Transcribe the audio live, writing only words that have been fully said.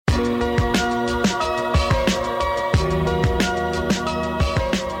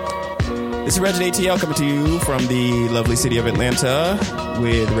This is Reggie ATL coming to you from the lovely city of Atlanta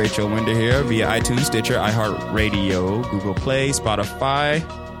with Rachel Winder here via iTunes, Stitcher, iHeartRadio, Google Play, Spotify,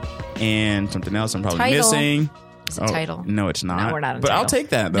 and something else I'm probably missing. It's a title. No, it's not. No, we're not on But title. I'll take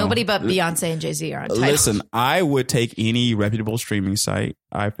that, though. Nobody but Beyonce and Jay-Z are on title. Listen, I would take any reputable streaming site.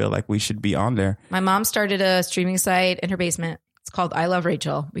 I feel like we should be on there. My mom started a streaming site in her basement. It's called I Love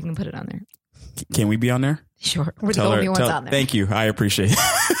Rachel. We can put it on there. Can we be on there? Sure. We're the only ones on there. Thank you. I appreciate it.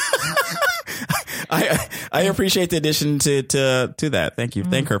 I appreciate the addition to that. Thank you.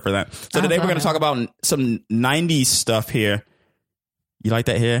 Thank her for that. So today we're going to talk about some 90s stuff here. You like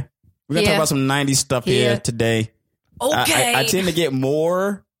that here? We're going to talk about some 90s stuff here today. Okay. I tend to get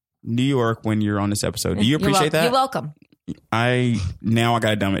more New York when you're on this episode. Do you appreciate that? You're welcome. Now I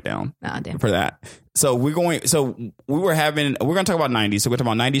got to dumb it down for that. So we're going to talk about 90s. So we're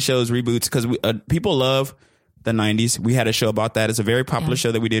talking about 90s shows, reboots, because people love the 90s. We had a show about that. It's a very popular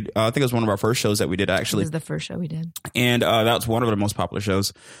show that we did. I think it was one of our first shows that we did, actually. It was the first show we did. And that was one of the most popular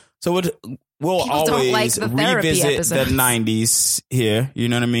shows. So we'll People always don't like the revisit the 90s here. You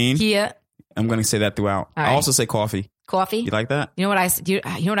know what I mean? Yeah. I'm going to say that throughout. Right. I also say coffee. Coffee? You like that? You know what I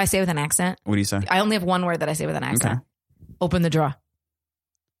say with an accent? What do you say? I only have one word that I say with an accent. Okay. Open the drawer.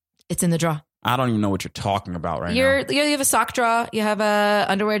 It's in the drawer. I don't even know what you're talking about right now. You have a sock drawer. You have a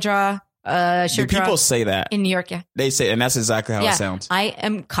underwear drawer. Shirt drawer. People say that in New York? Yeah, they say, and that's exactly how it sounds. I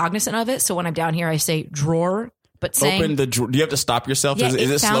am cognizant of it, so when I'm down here, I say drawer. But saying open the drawer, do you have to stop yourself? Yeah,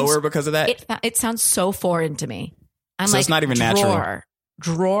 is it slower because of that? It sounds so foreign to me. I'm so like, it's not even natural.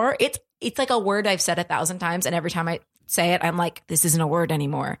 Drawer. It's like a word I've said 1,000 times, and every time I say it, I'm like, this isn't a word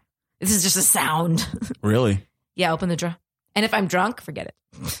anymore. This is just a sound. Really? Yeah. Open the drawer. And if I'm drunk, forget it.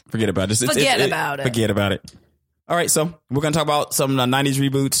 Forget about it. Forget about it. All right, so we're going to talk about some 90s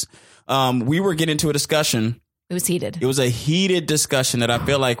reboots. We were getting into a discussion. It was heated. It was a heated discussion that I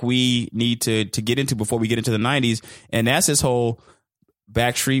feel like we need to get into before we get into the 90s. And that's this whole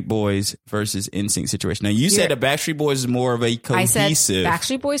Backstreet Boys versus NSYNC situation. Now, you said the Backstreet Boys is more of a cohesive. I said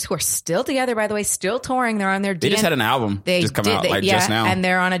Backstreet Boys, who are still together, by the way, still touring. They're on their They just had an album just come out just now. And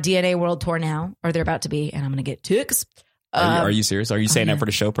they're on a DNA World Tour now, or they're about to be. And I'm going to get tickets. Are you serious? Are you saying that for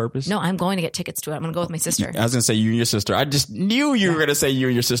the show purpose? No, I'm going to get tickets to it. I'm going to go with my sister. I was going to say you and your sister. I just knew you were going to say you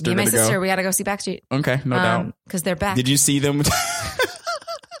and your sister. Me and my sister, we got to go see Backstreet. Okay, no doubt. Because they're back. Did you see them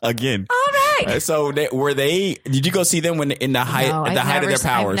again? All right. So did you go see them when in the height of their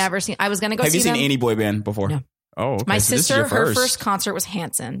powers? I've never seen. I was going to go see them. Have you seen any boy band before? No. Oh, okay. My sister, her first concert was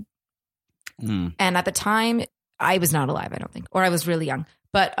Hanson. And at the time, I was not alive, I don't think. Or I was really young.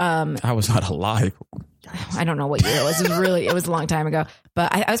 But I was not alive. I don't know what year it was. It was a long time ago.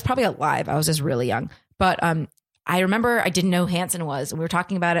 But I was probably alive. I was just really young. But I remember I didn't know who Hanson was. And we were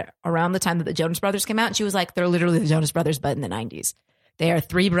talking about it around the time that the Jonas Brothers came out. And she was like, they're literally the Jonas Brothers, but in the 90s. They are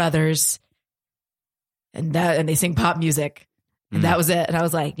three brothers. And they sing pop music. And that was it. And I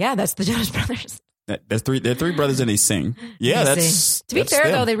was like, yeah, that's the Jonas Brothers. They're three brothers and they sing. Yeah, that's to be fair,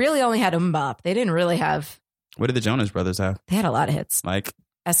 though, they really only had Bop. They didn't really have. What did the Jonas Brothers have? They had a lot of hits. Like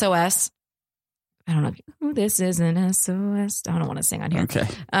SOS. I don't know. This isn't SOS. I don't want to sing on here. Okay.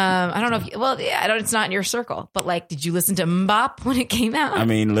 I don't know. It's not in your circle. But like, did you listen to Bop when it came out? I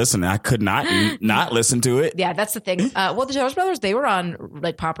mean, listen, I could not listen to it. Yeah, that's the thing. Well, the Jonas Brothers, they were on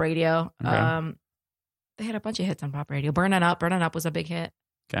like pop radio. Okay. They had a bunch of hits on pop radio. Burnin' Up was a big hit.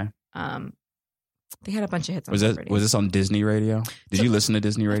 Okay. They had a bunch of hits on pop radio. Was this on Disney Radio? Did you listen to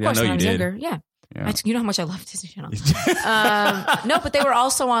Disney Radio? Of course, I know you did. Younger. Yeah. You know how much I love Disney Channel. No, but they were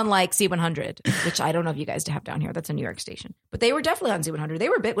also on like Z100, which I don't know if you guys have down here. That's a New York station. But they were definitely on Z100. They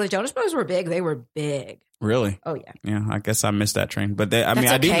were big. When the Jonas Brothers were big, they were big. Really? Oh yeah. Yeah, I guess I missed that train. But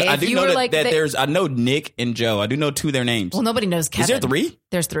I do know that there's. I know Nick and Joe. I do know two of their names. Well, nobody knows Kevin. Is there three?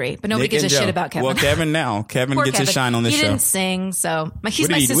 There's three, but nobody gives a shit about Kevin. Well, Kevin gets his shine on this show. He didn't sing, so he's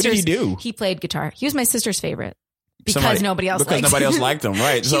my sister's. What did he do? He played guitar. He was my sister's favorite. Nobody else liked him,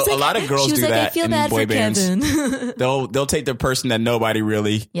 right? So a lot of girls do that in boy bands. They'll take the person that nobody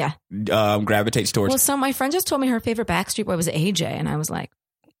really gravitates towards. Well, so my friend just told me her favorite Backstreet Boy was AJ, and I was like,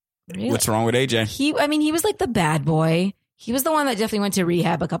 really? What's wrong with AJ? He was like the bad boy. He was the one that definitely went to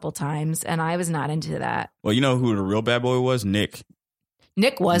rehab a couple times, and I was not into that. Well, you know who the real bad boy was? Nick.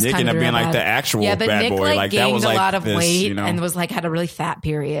 Nick ended up being like the actual bad Nick, boy. Like gained that was like a lot of weight and was like had a really fat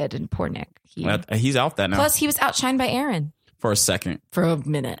period. And poor Nick, he's out that now. Plus, he was outshined by Aaron for a second, for a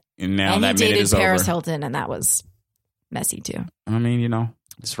minute, and now and that he minute is dated Paris over. Hilton, and that was messy too. I mean,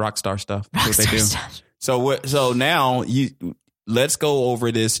 it's rock star stuff. That's what they do. Stuff. So now let's go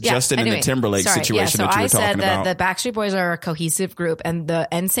over this Justin and the Timberlake situation that you were talking about. I said that the Backstreet Boys are a cohesive group, and the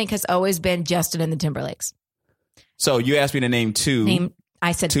NSYNC has always been Justin and the Timberlakes. So you asked me to name two.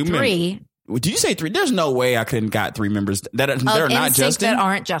 I said three. Did you say three? There's no way I couldn't got three members that are not Justin. That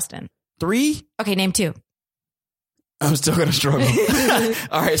aren't Justin. Three? Okay, name two. I'm still gonna struggle.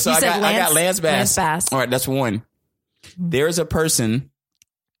 All right, so I got Lance Bass. All right, that's one. There's a person.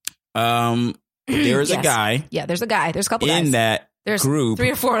 There is a guy. Yeah, there's a guy. There's a couple guys in that group.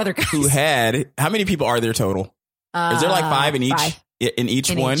 3 or 4 other guys who had. How many people are there total? Is there like 5 in each? 5. In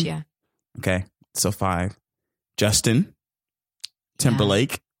each one. Yeah. Okay, so 5. Justin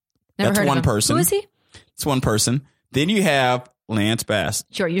Timberlake. Never That's one person. Who is he? It's one person. Then you have Lance Bass.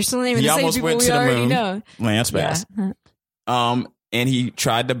 Sure, you're still naming the same people we already know. Lance Bass. Yeah. And he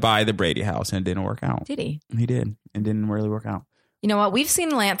tried to buy the Brady house and it didn't work out. Did he? He did. It didn't really work out. You know what? We've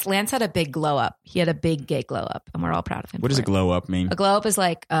seen Lance. Lance had a big glow up. He had a big gay glow up, and we're all proud of him. What does a glow up mean? A glow up is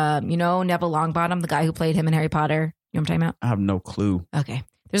like, Neville Longbottom, the guy who played him in Harry Potter. You know what I'm talking about? I have no clue. Okay.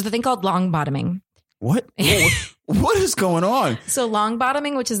 There's the thing called longbottoming. What? What is going on? So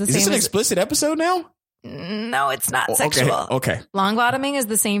longbottoming, which is the same. Is this an explicit episode now? No, it's not sexual. Okay. Longbottoming is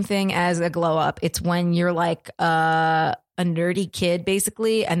the same thing as a glow up. It's when you're like a nerdy kid,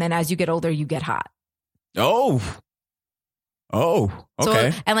 basically, and then as you get older, you get hot. Oh,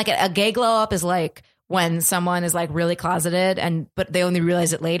 okay. So, and like a gay glow up is like when someone is like really closeted but they only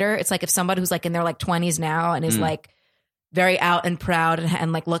realize it later. It's like if somebody who's like in their like 20s now and is like very out and proud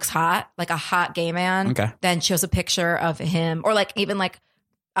and like looks hot, like a hot gay man, then shows a picture of him, or like even like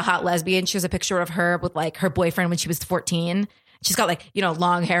a hot lesbian shows a picture of her with like her boyfriend when she was 14. She's got like,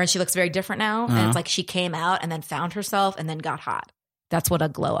 long hair and she looks very different now. And it's like she came out and then found herself and then got hot. That's what a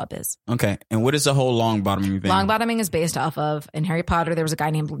glow up is. Okay. And what is the whole longbottoming thing? Longbottoming is based off of, in Harry Potter, there was a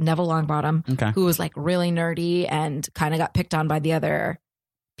guy named Neville Longbottom who was like really nerdy and kind of got picked on by the other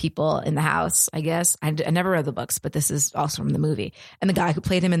people in the house, I guess. I never read the books, but this is also from the movie. And the guy who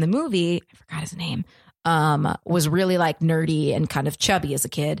played him in the movie, I forgot his name, was really like nerdy and kind of chubby as a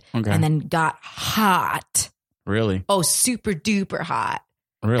kid and then got hot. Really? Oh, super duper hot.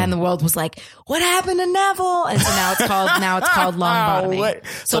 Really? And the world was like, "What happened to Neville?" And so now it's called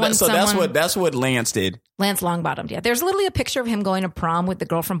longbottoming. That's what Lance did. Lance longbottomed. Yeah, there's literally a picture of him going to prom with the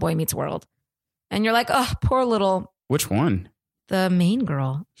girl from Boy Meets World, and you're like, "Oh, poor little." Which one? The main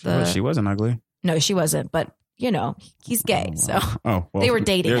girl. She wasn't ugly. No, she wasn't. But he's gay, so well, they were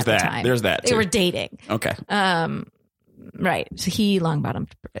dating at the time. There's that. They were dating. Okay. Right. So he longbottomed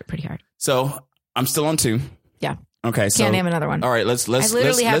pretty hard. So I'm still on 2. Yeah. Okay, so can't name another one. All right, let's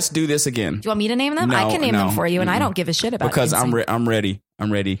do this again. Do you want me to name them? No, I can name them for you, and I don't give a shit about it. Because I'm ready.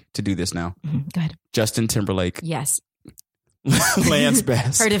 I'm ready to do this now. Mm-hmm. Go ahead. Justin Timberlake. Yes. Lance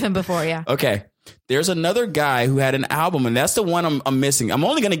Bass. Heard of him before, yeah. Okay. There's another guy who had an album, and that's the one I'm missing. I'm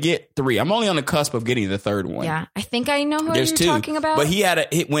only going to get 3. I'm only on the cusp of getting the third one. Yeah, I think I know who There's you're 2. talking about.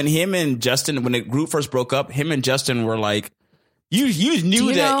 But when him and Justin, when the group first broke up, him and Justin were like, You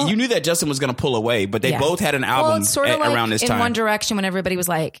knew that Justin was going to pull away, but they both had an album around this time. In One Direction, when everybody was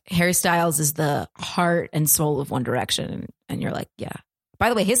like, Harry Styles is the heart and soul of One Direction. And you're like, yeah. By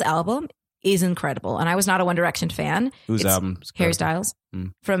the way, his album is incredible. And I was not a One Direction fan. Whose album? Harry Styles.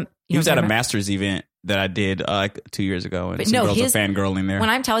 He was at a Masters event that I did like 2 years ago. And some girls were fangirling there. When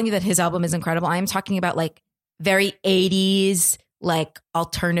I'm telling you that his album is incredible, I'm talking about like very 80s, like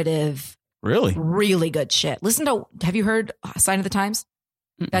alternative. Really? Really good shit. Have you heard Sign of the Times?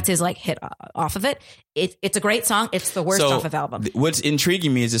 That's his like hit off of it. It's a great song. It's the worst off of album. What's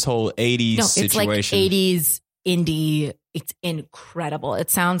intriguing me is this whole 80s situation. It's like 80s indie. It's incredible.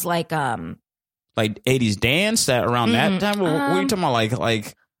 It sounds like 80s dance that around that time. What are you talking about?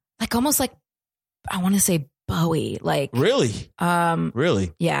 Like almost like, I want to say Bowie. Like really?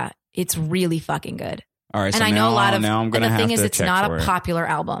 Really? Yeah. It's really fucking good. All right. And so I know a lot of, now I'm gonna and the have thing is, to it's check not for a popular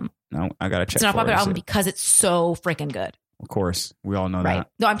album. No, I gotta check. It's not a popular album because it's so freaking good. Of course, we all know that.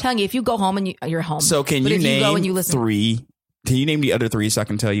 No, I'm telling you, if you go home and you're home. So can you name 3? Can you name the other 3 so I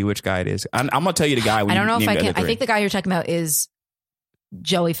can tell you which guy it is? I'm gonna tell you the guy. I don't know if I can. I think the guy you're talking about is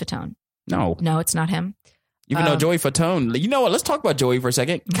Joey Fatone. No, it's not him. Even though Joey Fatone, you know what? Let's talk about Joey for a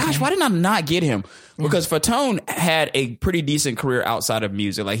second. Gosh, why did I not get him? Because Fatone had a pretty decent career outside of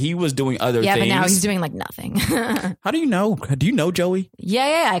music. Like he was doing other things. Yeah, but now he's doing like nothing. How do you know? Do you know Joey?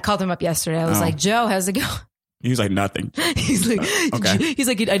 Yeah. I called him up yesterday. I was like, Joe, how's it going? He was like, nothing. He's like, He's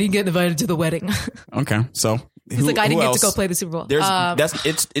like, I didn't get invited to the wedding. Okay, so he's like, I didn't get to go play the Super Bowl.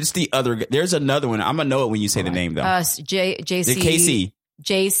 It's the other. There's another one. I'm gonna know it when you say the name though. JC. KC.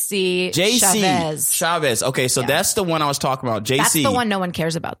 JC Chavez. Okay, so that's the one I was talking about. JC. That's the one no one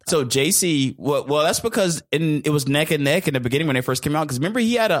cares about, though. So JC, well, that's because it was neck and neck in the beginning when they first came out. Because remember,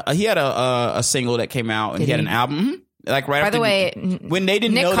 he had a single that came out, and he had an album. Like right. By the way, when they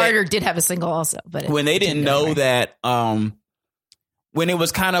didn't Nick know Carter did have a single also, but when they didn't know that, when it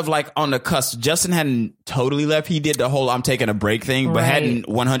was kind of like on the cusp, Justin hadn't totally left. He did the whole "I'm taking a break" thing, but hadn't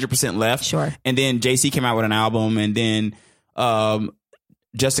 100% left. Sure. And then JC came out with an album, and then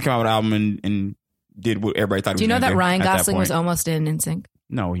Justin came out with an album and did what everybody thought. Do you know that Ryan Gosling was almost in NSYNC?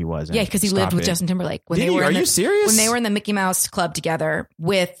 No, he wasn't. Yeah, because he lived with Justin Timberlake. Are you serious? When they were in the Mickey Mouse Club together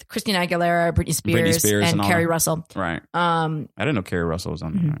with Christina Aguilera, Britney Spears and Carrie Russell. Right. I didn't know Carrie Russell was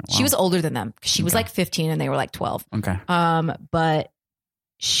on there. Wow. She was older than them. She was like 15 and they were like 12. Okay.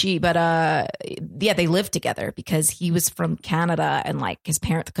 They lived together because he was from Canada and like his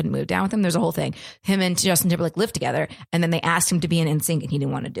parents couldn't move down with him. There's a whole thing. Him and Justin Timberlake lived together, and then they asked him to be in NSYNC and he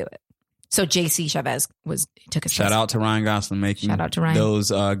didn't want to do it. So JC Chavez took his shout out to Ryan Gosling making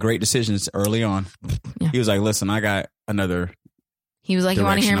those great decisions early on. Yeah. He was like, "Listen, I got another." He was like, "You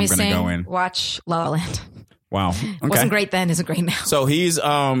want to hear me sing? Watch La La Land." Wow, okay. Wasn't great then, isn't great now. So he's as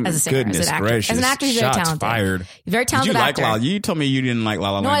a singer, goodness as an actor. Gracious. As an actor, he's very talented. Fired. He's very talented. Did you like actor. La? You told me you didn't like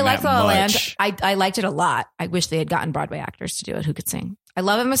La La Land. No, I liked La La Land. Much. I liked it a lot. I wish they had gotten Broadway actors to do it who could sing. I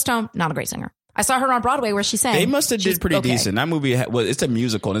love Emma Stone, not a great singer. I saw her on Broadway where she sang. They must have did pretty decent. That movie, it's a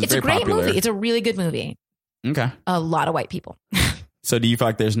musical and it's very a great popular. movie. It's a really good movie. Okay. A lot of white people. So do you feel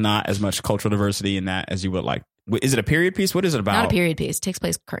like there's not as much cultural diversity in that as you would like? Is it a period piece? What is it about? Not a period piece. It takes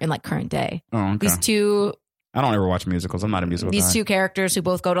place in like current day. Oh, okay. These two... I don't ever watch musicals. I'm not a musical These guy. two characters who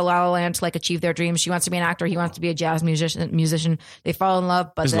both go to La La Land to like achieve their dreams. She wants to be an actor. He wants to be a jazz musician. They fall in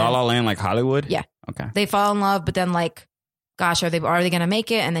love. But is La La Land like Hollywood? Yeah. Okay. They fall in love, but then like, gosh, are they going to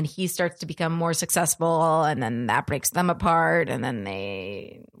make it? And then he starts to become more successful, and then that breaks them apart, and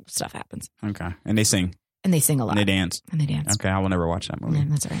then stuff happens. Okay. And they sing. And they sing a lot. And they dance. Okay, I will never watch that movie. Yeah,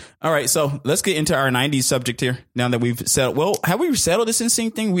 that's all right. All right, so let's get into our 90s subject here. Now that we've settled, well, have we settled this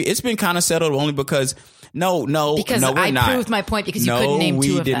NSYNC thing? It's been kind of settled only because because I proved my point because you couldn't name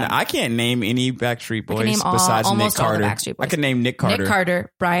two of them. I can't name any Backstreet Boys besides Nick Carter. I can name Nick Carter. Nick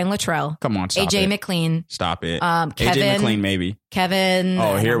Carter, Brian Luttrell. Come on, stop AJ it. McLean. Stop it. Kevin, AJ McLean, maybe. Kevin.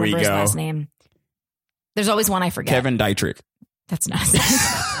 Oh, here we go. His last name. There's always one I forget. Kevin Dietrich. That's not his name.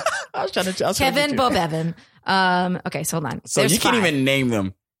 I was trying to Kevin Bob Evan. Okay, so hold on. So there's you can't even name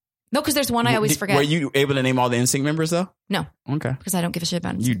them. No, because there's one I always forget. Were you able to name all the NSYNC members though? No. Okay. Because I don't give a shit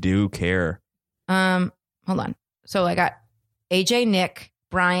about NSYNC. You do care. Hold on. So I got AJ, Nick,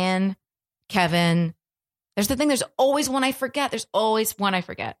 Brian, Kevin. There's the thing. There's always one I forget. That's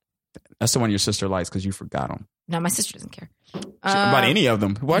the one your sister likes because you forgot them. No, my sister doesn't care about any of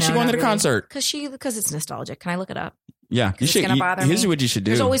them. Why is she going to the concert? Because it's nostalgic. Can I look it up? Yeah, you should. Here's what you should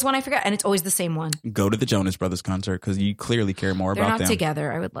do. There's always one I forget, and it's always the same one. Go to the Jonas Brothers concert because you clearly care more about them. They're not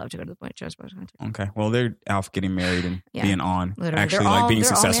together. I would love to go to the Jonas Brothers concert. Okay, well, they're out getting married and being on. Literally. Actually, like being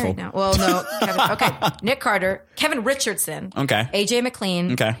successful. Now. Well, no. Kevin, okay, Nick Carter, Kevin Richardson. Okay, AJ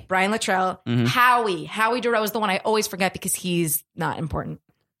McLean. Okay, Brian Luttrell. Mm-hmm. Howie Durrell is the one I always forget because he's not important.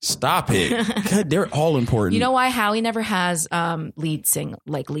 Stop it. God, they're all important. You know why Howie never has leads?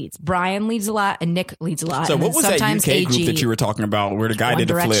 Brian leads a lot and Nick leads a lot. So what was that UK group that you were talking about where the guy did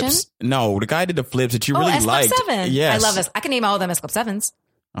the flips? No, the guy did the flips that you really liked. S-Club 7. Yes. I love this. I can name all of them S-Club 7s.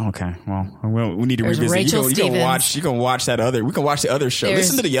 Okay, well, we need to revisit. Rachel you can watch that other. We can watch the other show.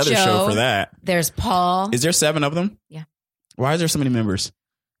 Listen to the other show for that. There's Paul. Is there 7 of them? Yeah. Why is there so many members?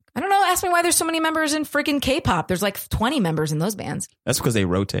 I don't know. Ask me why there's so many members in freaking K-pop. There's like 20 members in those bands. That's because they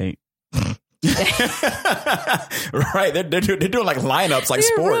rotate. Right. They're doing like lineups like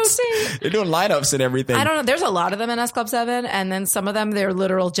sports. They're doing lineups and everything. I don't know. There's a lot of them in S-Club 7. And then some of them, their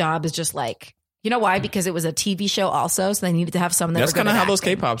literal job is just like, you know why? Because it was a TV show also. So they needed to have some that That's kind of how those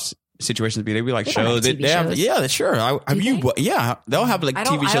K-pop situations be. They'd be like they shows. They have, yeah, sure. They'll have like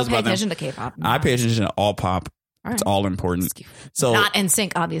TV shows about them. I don't pay attention to K-pop. I pay attention to all pop. Right. It's all important. So not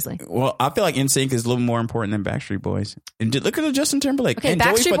NSYNC, obviously. Well, I feel like NSYNC is a little more important than Backstreet Boys. And look at the Justin Timberlake and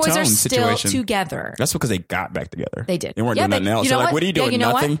Backstreet Joey Boys Fatone are still situation. Together. That's because they got back together. They did. They weren't doing nothing else. They're like, what are you doing?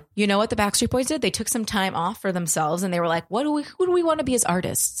 Nothing. You know what the Backstreet Boys did? They took some time off for themselves and they were like, who do we want to be as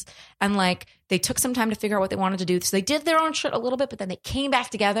artists? And like, they took some time to figure out what they wanted to do. So they did their own shit a little bit, but then they came back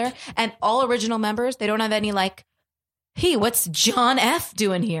together and all original members. They don't have any like, hey, what's John F.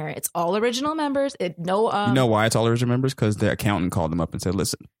 doing here? It's all original members. You know why it's all original members? Because the accountant called them up and said,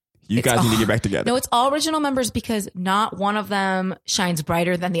 listen, you guys need to get back together. No, it's all original members because not one of them shines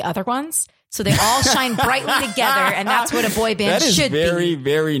brighter than the other ones. So they all shine brightly together, and that's what a boy band should be. That is very,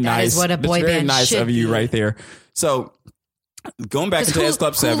 very nice. That is what a boy band should be. Very nice of you right there. So Going back into S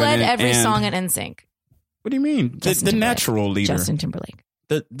Club 7. Who led every song in NSYNC? What do you mean? The natural leader. Justin Timberlake.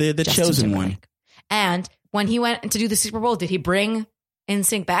 The chosen one. And when he went to do the Super Bowl, did he bring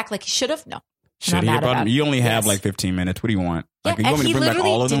NSYNC back like he should have? No. Should he? You only have like 15 minutes. What do you want? Yeah, like, you want me to bring back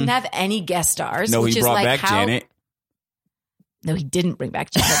all of them? He didn't have any guest stars. No, he brought back Janet. No, he didn't bring back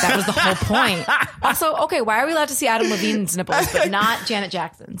Janet. That was the whole point. Also, okay, why are we allowed to see Adam Levine's nipples, but not Janet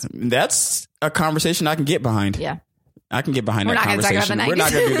Jackson's? That's a conversation I can get behind. Yeah. I can get behind that conversation. We're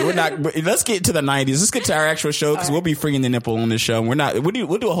not going to do that. Let's get to the 90s. Let's get to our actual show because we'll be freeing the nipple on this show. We'll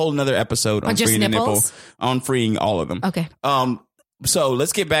do a whole another episode on freeing nipples? The nipple, on freeing all of them. Okay. So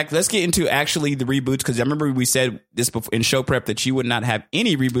let's get into actually the reboots because I remember we said this before in show prep that you would not have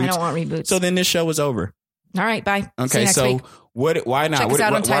any reboots. I don't want reboots. So then this show was over. All right, bye. Okay, so why not?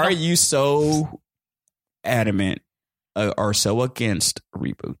 Why are you so adamant or so against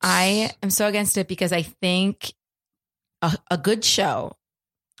reboots? I am so against it because I think a good show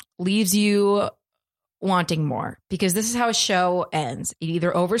leaves you wanting more because this is how a show ends. It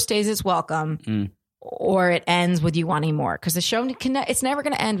either overstays its welcome or it ends with you wanting more because the show it's never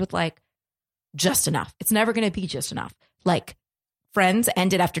going to end with like just enough. It's never going to be just enough. Like Friends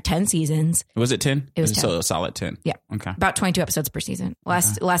ended after 10 seasons. Was it 10? It was 10. So a solid 10. Yeah. Okay. About 22 episodes per season.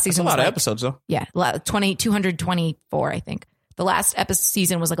 Last season That's a lot of episodes though. Yeah. 224, I think. The last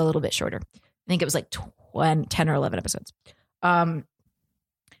season was like a little bit shorter. I think it was like 10 or 11 episodes.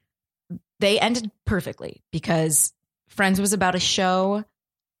 They ended perfectly because Friends was about a show. It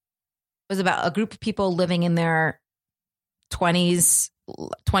was about a group of people living in their 20s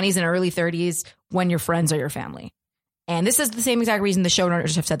and early 30s when your friends are your family. And this is the same exact reason the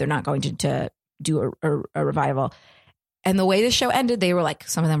showrunners have said they're not going to do a revival. And the way the show ended, they were like,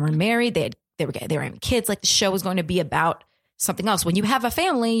 some of them were married. They were having kids. Like the show was going to be about something else. When you have a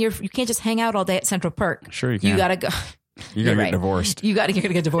family, you can't just hang out all day at Central Park. Sure you can. You gotta go. You're gonna get divorced. You're gonna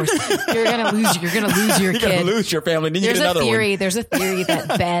get divorced. You're gonna lose your kid. You're gonna lose your family. Then you get another one. There's a theory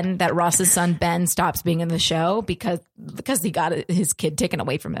that Ross's son Ben stops being in the show because he got his kid taken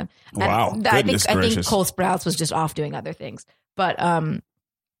away from him. Wow. I think Cole Sprouse was just off doing other things. But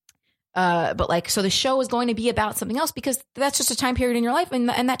like, so the show is going to be about something else because that's just a time period in your life and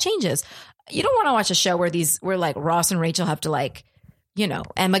that changes. You don't want to watch a show where like Ross and Rachel have to like, you know,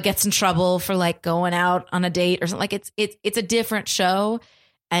 Emma gets in trouble for like going out on a date or something. Like it's a different show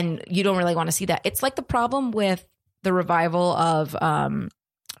and you don't really want to see that. It's like the problem with the revival of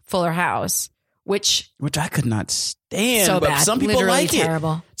Fuller House, which I could not stand. So but bad. Some people literally like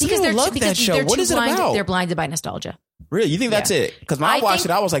terrible. it. Because they love that show. What is it about? They're blinded by nostalgia. Really? You think that's it? Because when I watched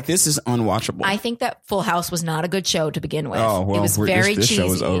it, I was like, this is unwatchable. I think that Full House was not a good show to begin with. Oh, well, it was very this cheesy.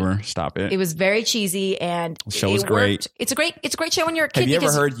 Show is over. Stop it. It was very cheesy and the show was great. It's a great show when you're a kid. Have you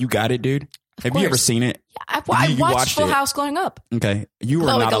ever heard You Got It, Dude? Have you ever seen it? Yeah, I watched Full House growing up. Okay. You were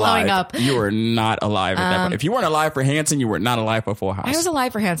not alive. You were not alive at that point. If you weren't alive for Hanson, you were not alive for Full House. I was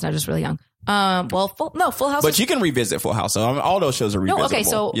alive for Hanson. I was just really young. Full House. But you can revisit Full House. So all those shows are revisitable. No, okay,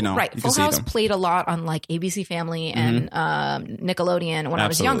 so you know, right. Full House played a lot on like ABC Family and Nickelodeon when I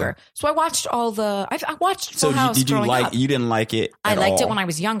was younger. So I watched all the. I watched Full House. Did you like? You didn't like it? I liked it when I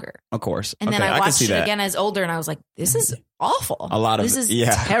was younger. Of course. And then I watched it again as older, and I was like, "This is awful. This is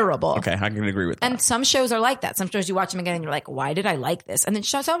terrible." Okay, I can agree with that. And some shows are like that. Some shows you watch them again, and you're like, "Why did I like this?" And then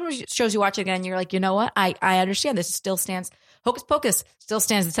some shows you watch again, and you're like, "You know what? I understand. This still stands. Hocus Pocus still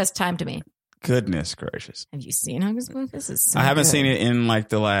stands the test of time to me." Goodness gracious! Have you seen Hocus Pocus? I haven't seen it in like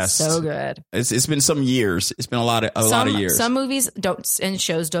the last. So good. It's been some years. It's been a lot of years. Some movies and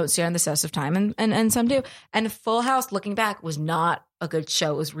shows don't stand the test of time, and some do. And Full House, looking back, was not a good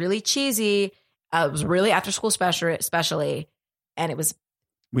show. It was really cheesy. It was really after school especially, and it was.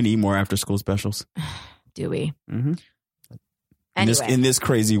 We need more after school specials. Do we? Mm-hmm. Anyway. In this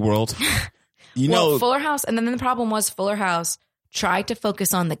crazy world, Fuller House, and then the problem was Fuller House tried to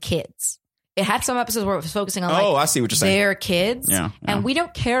focus on the kids. It had some episodes where it was focusing on I see what you're saying. Their kids. Yeah. And we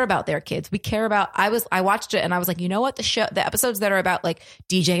don't care about their kids. We care about I watched it and I was like, you know what? The episodes that are about like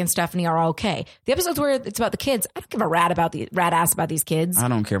DJ and Stephanie are okay. The episodes where it's about the kids, I don't give a rat ass about these kids. I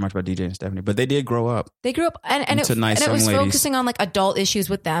don't care much about DJ and Stephanie, but they did grow up. They grew up and it was focusing on like adult issues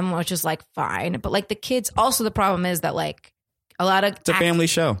with them, which is like fine. But like the kids, also the problem is that like it's a family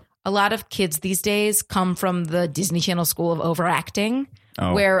show. A lot of kids these days come from the Disney Channel school of overacting.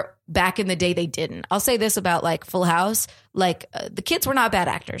 Where back in the day they didn't. I'll say this about like Full House, like the kids were not bad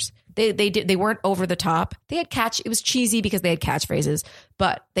actors. They weren't over the top. They had it was cheesy because they had catchphrases,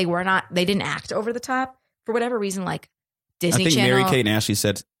 but they didn't act over the top for whatever reason. Like Disney Channel. Mary-Kate and Ashley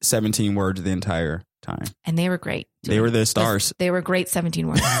said 17 words the entire time. And they were great. They were the stars. They were great 17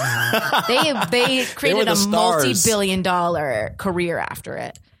 words. They created a multi-billion-dollar career after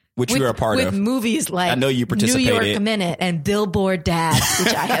it. Which you were a part of. With movies like I know you participated. New York Minute and Billboard Dads,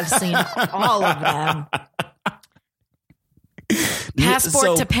 which I have seen all of them.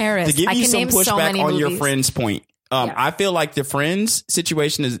 Passport to Paris. To give you I can some name so pushback many on movies. your Friends point, I feel like the Friends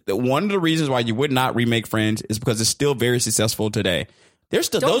situation is one of the reasons why you would not remake Friends is because it's still very successful today. There's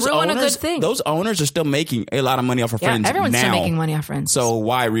still Don't those ruin a owners. good thing. Those owners are still making a lot of money off of Friends. Everyone's now. still making money off Friends. So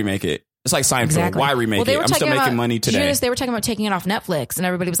why remake it? It's like Seinfeld. Exactly. Why remake it? I'm still making money today. Did you notice they were talking about taking it off Netflix, and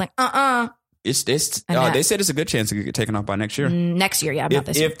everybody was like, They said it's a good chance to get taken off by next year. Next year, not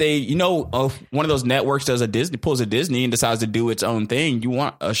this year. If they, one of those networks pulls a Disney and decides to do its own thing, you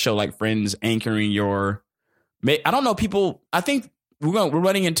want a show like Friends anchoring your. I don't know. People, I think we're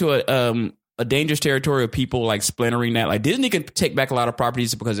running into a dangerous territory of people like splintering that. Like Disney can take back a lot of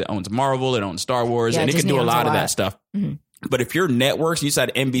properties because it owns Marvel, it owns Star Wars, and it can do a lot of that stuff. Mm-hmm. But if your networks, you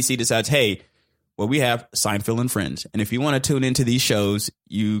decide NBC decides, hey, well, we have Seinfeld and Friends, and if you want to tune into these shows,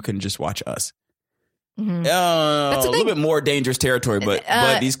 you can just watch us. Mm-hmm. That's a little bit more dangerous territory, but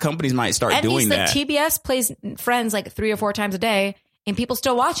these companies might start doing that. TBS plays Friends like 3 or 4 times a day, and people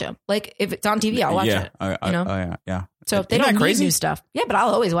still watch them. Like if it's on TV, I'll watch it. Yeah. So they don't need new stuff. Yeah, but I'll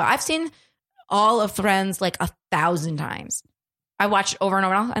always watch. I've seen all of Friends like 1,000 times. I watch it over and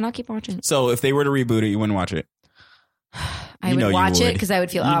over, and I'll keep watching it. So if they were to reboot it, you wouldn't watch it? I would watch it because I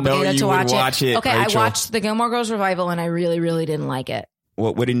would feel obligated to watch it. Okay, Rachel. I watched the Gilmore Girls revival, and I really, really didn't like it.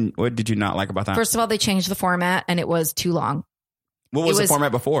 What did you not like about that? First of all, they changed the format, and it was too long. What was the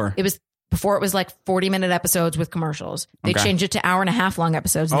format before? Before it was like 40-minute episodes with commercials. They changed it to hour-and-a-half-long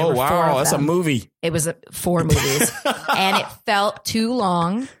episodes. And oh, wow. That's a movie. It was 4 movies. And it felt too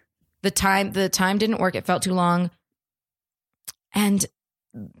long. The time didn't work. It felt too long. And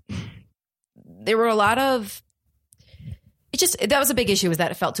there were a lot of... that was a big issue, was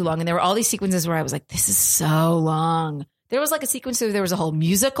that it felt too long. And there were all these sequences where I was like, this is so long. There was like a sequence where there was a whole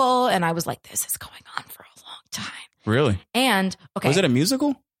musical, and I was like, this is going on for a long time. Really? And, was it a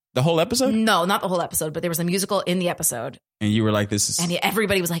musical? The whole episode? No, not the whole episode, but there was a musical in the episode. And you were like, this is... And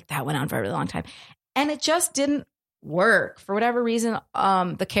everybody was like, that went on for a really long time. And it just didn't work. For whatever reason,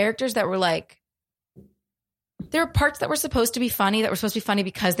 the characters that were like... There were parts that were supposed to be funny,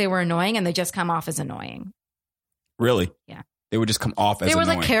 because they were annoying, and they just come off as annoying. Really? Yeah. They would just come off as annoying.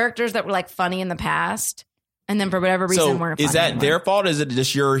 There were like characters that were like funny in the past, and then for whatever reason weren't funny. Is that anymore. their fault, or is it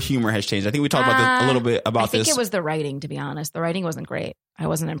just your humor has changed? I think we talked about this a little bit about this. I think it was the writing, to be honest. The writing wasn't great. I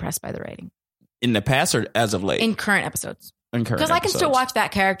wasn't impressed by the writing. In the past or as of late? In current episodes. Because I can still watch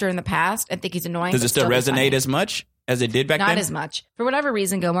that character in the past and think he's annoying. Does it still resonate as much as it did back then? Not as much. For whatever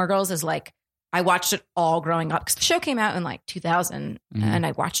reason, Gilmore Girls is like, I watched it all growing up because the show came out in like 2000, and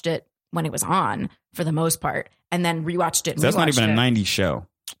I watched it when it was on for the most part, and then rewatched it. That's not even a 90s show.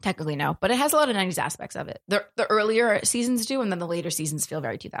 Technically, no, but it has a lot of 90s aspects of it. The earlier seasons do, and then the later seasons feel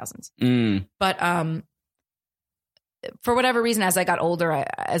very 2000s. But for whatever reason, as I got older,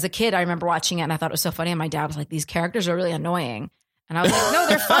 as a kid, I remember watching it, and I thought it was so funny. And my dad was like, "These characters are really annoying," and I was like, "No,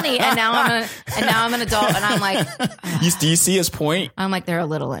 they're funny." And now I'm an adult, and I'm like, "Do you see his point?" I'm like, "They're a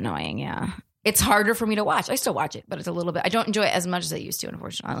little annoying." Yeah. It's harder for me to watch. I still watch it, but it's a little bit. I don't enjoy it as much as I used to,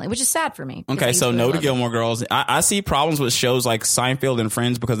 unfortunately, which is sad for me. Okay, so no to Gilmore Girls. I see problems with shows like Seinfeld and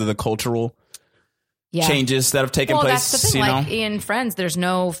Friends because of the cultural changes that have taken place. That's the thing. Like in Friends, there's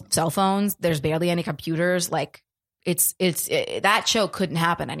no cell phones. There's barely any computers. Like that show couldn't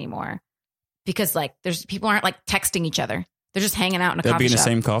happen anymore because like people aren't like texting each other. They're just hanging out in a coffee shop. They'll be in the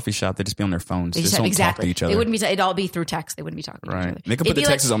same coffee shop. They just be on their phones. They just don't talk to each other. They wouldn't be. It'd all be through text. They wouldn't be talking to each other. They could put the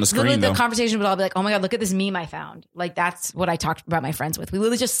texts on the screen. The conversation would all be like, "Oh my god, look at this meme I found." Like that's what I talked about my friends with. We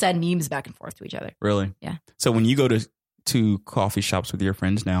literally just send memes back and forth to each other. Really? Yeah. So when you go to coffee shops with your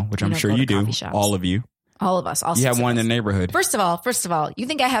friends now, which I'm sure you do, all of you. All of us. You have one in the neighborhood. First of all, you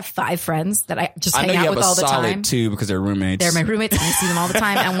think I have 5 friends that I just hang out with all the time? I know you have a solid 2 because they're roommates. They're my roommates. And I see them all the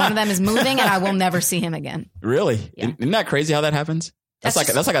time. And one of them is moving, and I will never see him again. Really? Yeah. Isn't that crazy how that happens? That's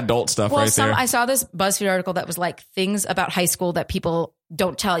like adult stuff right there. I saw this BuzzFeed article that was like things about high school that people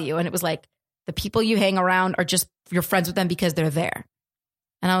don't tell you. And it was like the people you hang around are just, you're friends with them because they're there.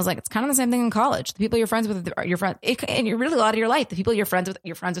 And I was like, it's kind of the same thing in college. The people you're friends with are your friends. And you're really a lot of your life. The people you're friends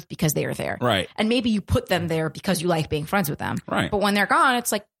with because they are there. Right. And maybe you put them there because you like being friends with them. Right. But when they're gone,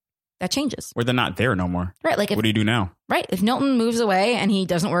 it's like, that changes. Or they're not there no more. Right. Like what do you do now? Right. If Milton moves away and he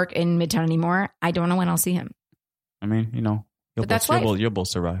doesn't work in Midtown anymore, I don't know when I'll see him. I mean, you'll both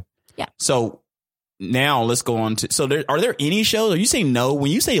survive. Yeah. So now let's go on to. So are there any shows? Are you saying no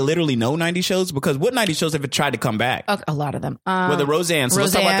when you say literally no 90 shows? Because what 90 shows have tried to come back? A lot of them. Well, the Roseanne. So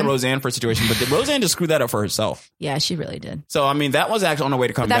let's talk about the Roseanne first situation. But Roseanne just screwed that up for herself. Yeah, she really did. So I mean, that was actually on the way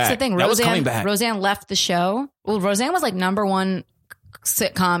to come back. That's the thing. That was coming back. Roseanne left the show. Well, Roseanne was like number one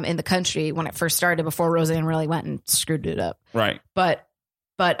sitcom in the country when it first started. Before Roseanne really went and screwed it up. Right. But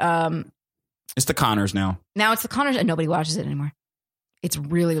it's the Connors now. Now it's the Connors, and nobody watches it anymore. It's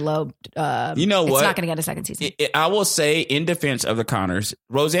really low. You know what? It's not going to get a second season. I will say, in defense of the Connors,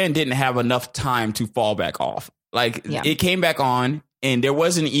 Roseanne didn't have enough time to fall back off. Like, it came back on, and there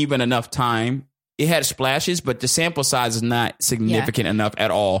wasn't even enough time. It had splashes, but the sample size is not significant enough at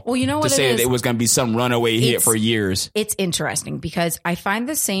all. Well, you know what to say that it was going to be some runaway hit for years. It's interesting because I find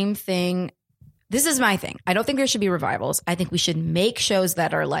the same thing. This is my thing. I don't think there should be revivals. I think we should make shows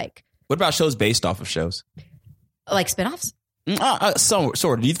that are like. What about shows based off of shows? Like spinoffs?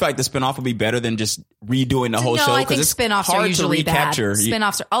 Sort of. Do you feel like the spinoff would be better than just redoing the whole show? No, I think spinoffs are usually bad.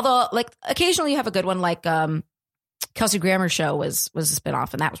 Spinoffs are, although like occasionally you have a good one, like Kelsey Grammer's show was a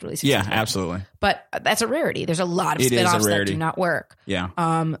spinoff, and that was really successful. Yeah, absolutely. But that's a rarity. There's a lot of spinoffs that do not work. Yeah.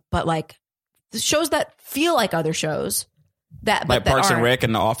 But like the shows that feel like other shows like Parks and Rec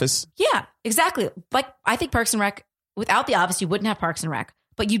and The Office. Yeah, exactly. Like I think Parks and Rec without The Office, you wouldn't have Parks and Rec.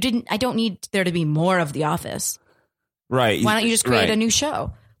 But I don't need there to be more of The Office. Right. Why don't you just create a new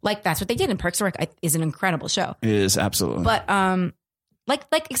show? Like that's what they did in Parks and Rec is an incredible show. It is, absolutely. But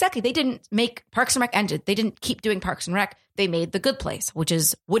like exactly, they didn't make Parks and Rec ended. They didn't keep doing Parks and Rec. They made The Good Place, which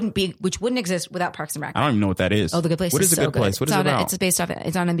wouldn't exist without Parks and Rec. I don't even know what that is. Oh, The Good Place. What is The Good Place? What is it about? It's based off.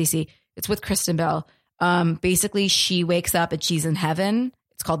 It's on NBC. It's with Kristen Bell. Basically, she wakes up and she's in heaven.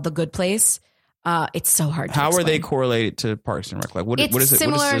 It's called The Good Place. It's so hard to explain. How are they correlated to Parks and Rec? Like, what is it?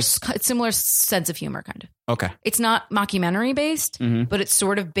 It's similar sense of humor, kind of. Okay. It's not mockumentary based, but it's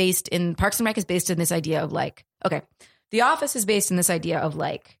sort of based in Parks and Rec is based in this idea of like, okay, The Office is based in this idea of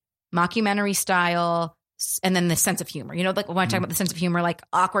like mockumentary style, and then the sense of humor. You know, like when I talk about the sense of humor, like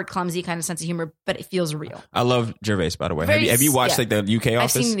awkward, clumsy kind of sense of humor, but it feels real. I love Gervais, by the way. Have you watched like the UK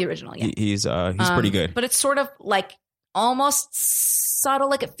Office? I've seen the original. Yeah, he's pretty good. But it's sort of like almost subtle,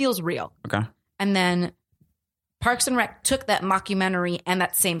 like it feels real. Okay. And then Parks and Rec took that mockumentary and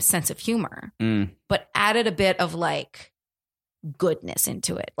that same sense of humor, but added a bit of like goodness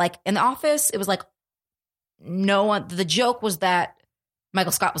into it. Like in The Office, it was like the joke was that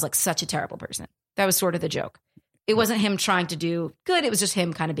Michael Scott was like such a terrible person. That was sort of the joke. It wasn't him trying to do good. It was just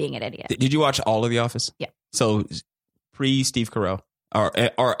him kind of being an idiot. Did you watch all of The Office? Yeah. So pre-Steve Carell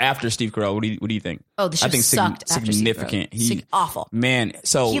or after Steve Carell, what do you think? Oh, the show sucked. Significant. Awful. Man,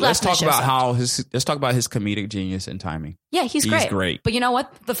 so let's talk about his comedic genius and timing. Yeah, he's great. But you know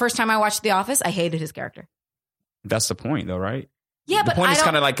what? The first time I watched The Office, I hated his character. That's the point, though, right? Yeah, the point is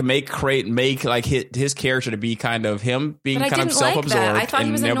kind of like make like his character to be kind of him being kind of self-absorbed,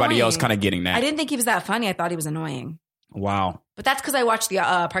 and everybody else kind of getting that. I didn't think he was that funny. I thought he was annoying. Wow. But that's because I watched the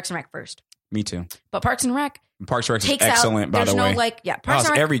Parks and Rec first. Me too. But Parks and Rec is excellent, by the way. Parks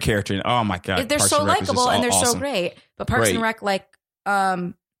and Rec, every character. Oh my god, they're so likable and they're so great. But Parks and Rec, like,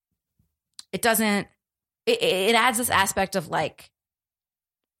 it doesn't. It adds this aspect of like,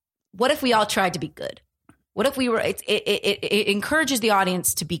 what if we all tried to be good? What if we were? It encourages the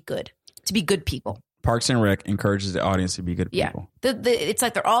audience to be good people. Parks and Rec encourages the audience to be good people. It's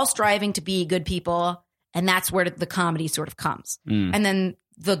like they're all striving to be good people, and that's where the comedy sort of comes. And then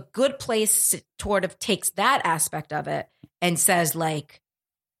The Good Place sort of takes that aspect of it and says, like,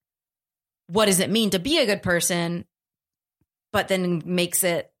 what does it mean to be a good person? But then makes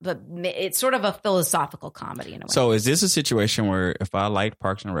it's sort of a philosophical comedy in a way. So is this a situation where if I liked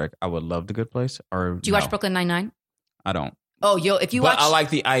Parks and Rec, I would love The Good Place? Or do you watch Brooklyn Nine-Nine? I don't. Oh, if you watch, I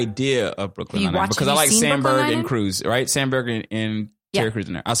like the idea of Brooklyn Nine-Nine because I like Sandberg and Cruz, right? Sandberg and Terry Crews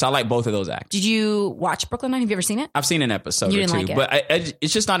in there. So I like both of those actors. Did you watch Brooklyn Nine? Have you ever seen it? I've seen an episode or two, like but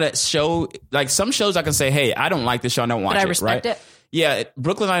it's just not a show. Like some shows, I can say, "Hey, I don't like this show. I don't watch it." But I respect it. Yeah,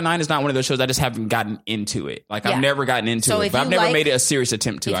 Brooklyn Nine-Nine is not one of those shows I just haven't gotten into it. Like I've never gotten into it, but I've never made it a serious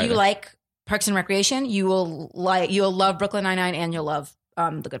attempt to. If you like Parks and Recreation, you'll love Brooklyn Nine-Nine and you'll love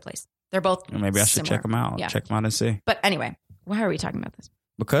The Good Place. They're both maybe I should check them out. Yeah. Check them out and see. But anyway, why are we talking about this?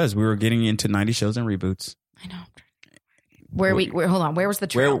 Because we were getting into 90 shows and reboots. I know. Where hold on. Where was the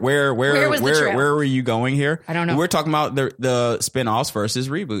trail? Where were you going here? I don't know. We're talking about the spin-offs versus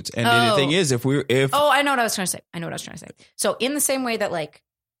reboots. And the thing is, if I know what I was trying to say. So in the same way that like,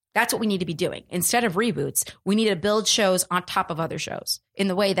 that's what we need to be doing. Instead of reboots, we need to build shows on top of other shows in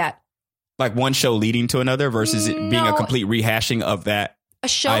the way that like one show leading to another versus it being a complete rehashing of that a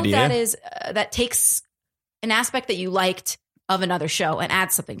show idea. that takes an aspect that you liked of another show and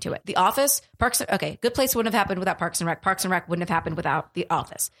add something to it. The Office, Good Place wouldn't have happened without Parks and Rec. Parks and Rec wouldn't have happened without The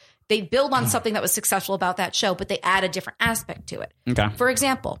Office. They build on something that was successful about that show, but they add a different aspect to it. Okay. For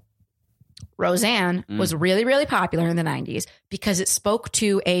example, Roseanne was really, really popular in the 90s because it spoke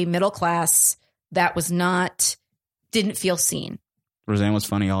to a middle class that didn't feel seen. Roseanne was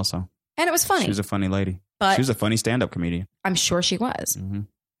funny also. And it was funny. She was a funny lady. But she was a funny stand-up comedian. I'm sure she was. Mm-hmm.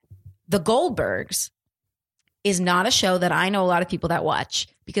 The Goldbergs is not a show that I know a lot of people that watch,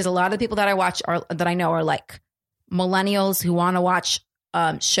 because a lot of the people that I know are like millennials who want to watch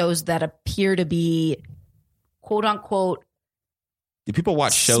shows that appear to be quote unquote. Do people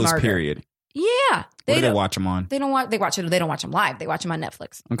watch shows, smarter. Period? Yeah. What do they watch them on? They don't watch them live. They watch them on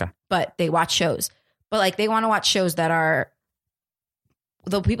Netflix. Okay. But they watch shows. But like they want to watch shows that are,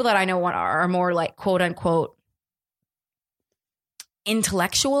 the people that I know are more like quote unquote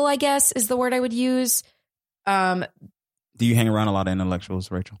intellectual, I guess is the word I would use. Do you hang around a lot of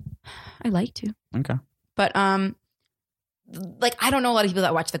intellectuals, Rachel? I like to. Okay. But like I don't know a lot of people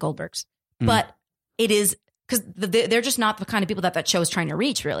that watch the Goldbergs, but it is because they're just not the kind of people that show is trying to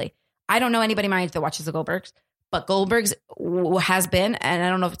reach, really. I don't know anybody my age that watches the Goldbergs, but Goldbergs has been, and I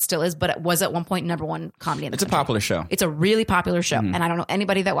don't know if it still is, but it was at one point number one comedy in the country. It's a popular show. It's a really popular show, and I don't know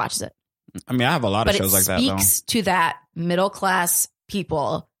anybody that watches it. I mean, I have a lot of shows like that, though. It speaks to that middle class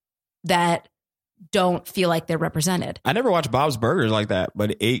people that don't feel like they're represented. I never watched Bob's Burgers like that,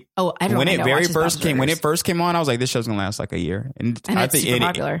 but when it first came on, I was like, this show's gonna last like a year, and I think it's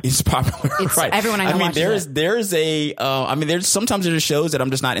popular. It's popular, right? Everyone I know watches it. There's sometimes shows that I'm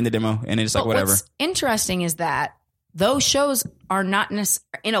just not in the demo, and it's like whatever. What's interesting is that those shows are not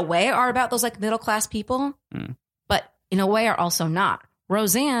in a way are about those like middle class people, but in a way are also not.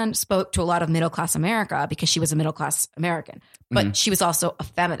 Roseanne spoke to a lot of middle class America because she was a middle class American, but she was also a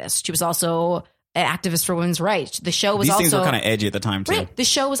feminist. She was also an activist for women's rights. The show was These things were kind of edgy at the time too. Right. The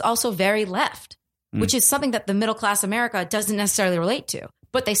show was also very left, which is something that the middle class America doesn't necessarily relate to.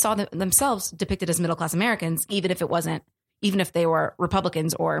 But they saw themselves depicted as middle class Americans, even if they were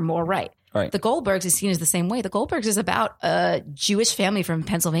Republicans or more right. Right. The Goldbergs is seen as the same way. The Goldbergs is about a Jewish family from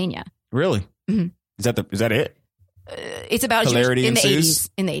Pennsylvania. Really? Mm-hmm. Is that it? It's about hilarity in the ensues? 80s.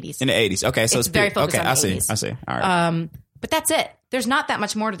 In the 80s. In the 80s. Okay, so it's very focused on the 80s. I see. All right. But that's it. There's not that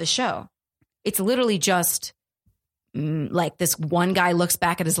much more to the show. It's literally just like this one guy looks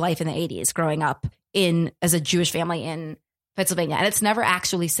back at his life in the 80s growing up as a Jewish family in Pennsylvania. And it's never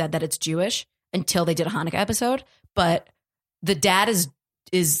actually said that it's Jewish until they did a Hanukkah episode. But the dad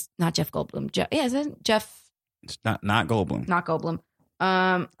is not Jeff Goldblum. Is it Jeff? It's not Goldblum. Not Goldblum.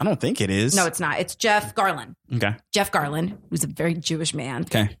 I don't think it is. No, it's not. It's Jeff Garlin. Okay. Jeff Garlin, who's a very Jewish man.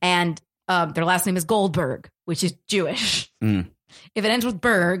 Okay. And their last name is Goldberg, which is Jewish. If it ends with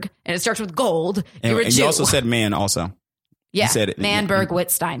Berg and it starts with gold, you're a Jew. And you also said man also. Yeah. You said it. Manberg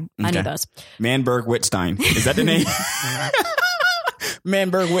Wittstein. Okay. I knew those. Manberg Wittstein. Is that the name?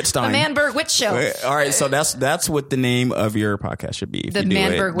 Manberg Wittstein. The Manberg Witt Show. All right. So that's what the name of your podcast should be. The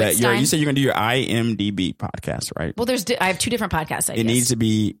Manberg Wittstein. You said you're going to do your IMDb podcast, right? Well, I have two different podcasts. It needs to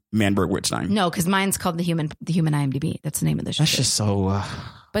be Manberg Wittstein. No, because mine's called the Human IMDb. That's the name of the show. That's just so...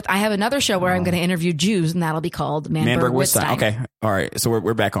 But I have another show where I'm going to interview Jews, and that'll be called Manberg Wittstein. Okay. All right. So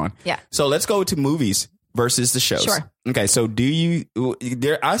we're back on. Yeah. So let's go to movies versus the shows. Sure. Okay. So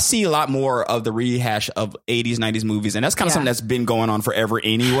I see a lot more of the rehash of 80s, 90s movies, and that's kind of something that's been going on forever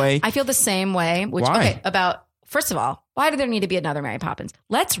anyway. I feel the same way. Why? Okay, first of all, why do there need to be another Mary Poppins?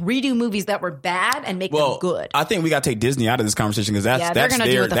 Let's redo movies that were bad and make them good. I think we got to take Disney out of this conversation because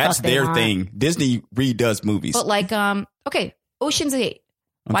that's their thing. Disney redoes movies. But like, okay, Ocean's 8.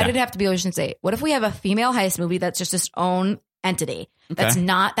 Why did it have to be Ocean's 8? What if we have a female heist movie that's just its own entity? That's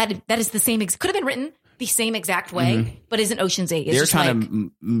not that is the same. Could have been written the same exact way, but isn't Ocean's 8? They're trying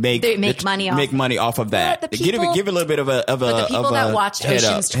to make money off of that. Give it a little bit of a. But the people that watched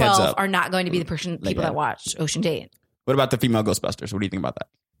Ocean's 12 are not going to be the people that watched Ocean's 8. What about the female Ghostbusters? What do you think about that?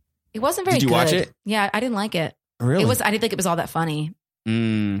 It wasn't very good. Did you watch it? Yeah, I didn't like it. Really? I didn't think it was all that funny.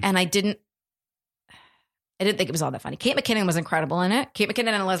 And I didn't think it was all that funny. Kate McKinnon was incredible in it. Kate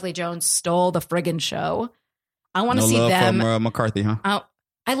McKinnon and Leslie Jones stole the friggin' show. I want to see them. From McCarthy, huh?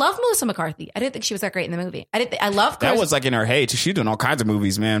 I love Melissa McCarthy. I didn't think she was that great in the movie. I love that was like in her heyday. She's doing all kinds of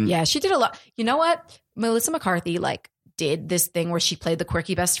movies, man. Yeah, she did a lot. You know what? Melissa McCarthy did this thing where she played the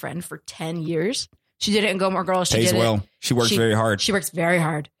quirky best friend for 10 years. She did it in Gilmore Girls. She Pays did well. It. She works very hard. She works very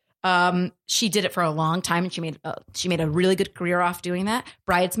hard. She did it for a long time, and she made a really good career off doing that.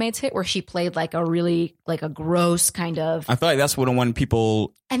 Bridesmaids hit where she played like a gross kind of. I feel like that's when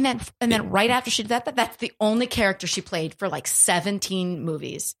people. And then right after she did that's the only character she played for like 17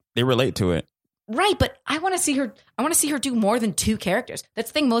 movies. They relate to it. Right, but I want to see her do more than 2 characters. That's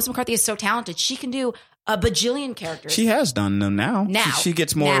the thing. Melissa McCarthy is so talented. She can do a bajillion characters. She has done them now. She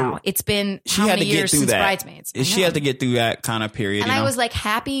gets more. Now. It's been how many years since Bridesmaids? She had to get through that kind of period. And I was like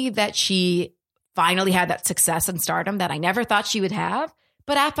happy that she finally had that success and stardom that I never thought she would have.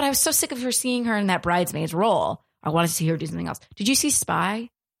 But I was so sick of her seeing her in that Bridesmaids role. I wanted to see her do something else. Did you see Spy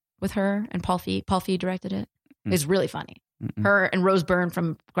with her and Paul Feig? Paul Feig directed it. It was really funny. Mm-mm. Her and Rose Byrne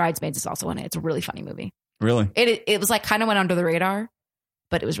from Bridesmaids is also in it. It's a really funny movie. Really? It was like kind of went under the radar,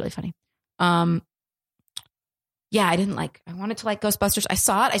 but it was really funny. Yeah, I wanted to like Ghostbusters. I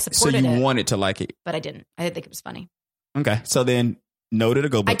saw it. I supported it. So you wanted to like it. But I didn't. I didn't think it was funny. Okay. So then noted to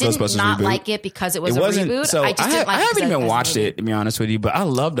go I did Ghostbusters not reboot. like it because it was a reboot. So I just didn't like it. I haven't even watched it, to be honest with you, but I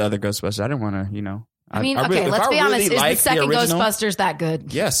loved the other Ghostbusters. I didn't want to, I mean, okay, let's be honest. Is the second Ghostbusters that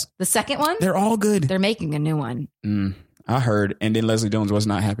good? Yes. The second one? They're all good. They're making a new one. I heard. And then Leslie Jones was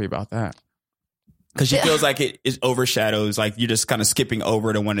not happy about that. Because she feels like it overshadows, like you're just kind of skipping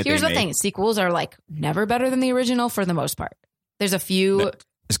over the one that they made. Here's the thing. Sequels are like never better than the original for the most part. There's a few.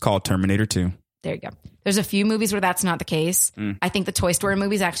 It's called Terminator 2. There you go. There's a few movies where that's not the case. I think the Toy Story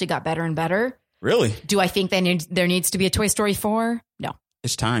movies actually got better and better. Really? Do I think there needs to be a Toy Story 4? No.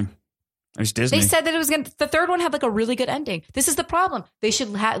 It's time. It's Disney. They said that it was going to, the third one had like a really good ending. This is the problem. They should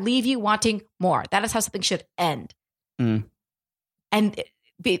leave you wanting more. That is how something should end. And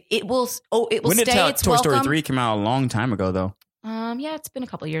it will when stay did its Toy welcome. Story 3 came out a long time ago, though. Yeah, it's been a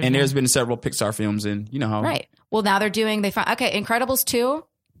couple of years. And now. there's been several Pixar films, and you know how. Right. Well, now Incredibles 2.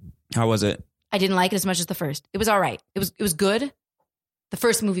 How was it? I didn't like it as much as the first. It was all right. It was good. The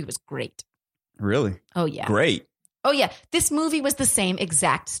first movie was great. Really? Oh yeah. Great. Oh yeah. This movie was the same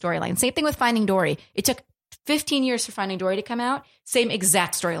exact storyline. Same thing with Finding Dory. It took 15 years for Finding Dory to come out. Same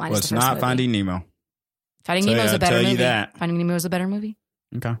exact storyline. Well, as the it's first not movie. Finding Nemo. Finding Nemo is a better movie. That. Finding Nemo is a better movie.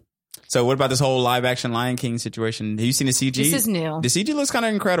 Okay. So what about this whole live action Lion King situation? Have you seen the CG? This is new. The CG looks kind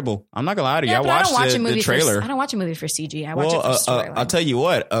of incredible. I'm not gonna lie to you. Yeah, I watched the trailer. I don't watch a movie for CG. I watch it for storyline. I'll tell you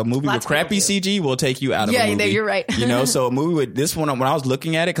what, a movie with crappy CG will take you out of a movie. Yeah, you're right. So a movie with this one, when I was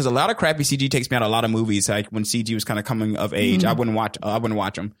looking at it, because a lot of crappy CG takes me out of a lot of movies. Like when CG was kind of coming of age, I wouldn't watch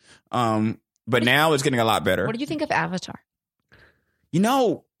them. But now it's getting a lot better. What do you think of Avatar?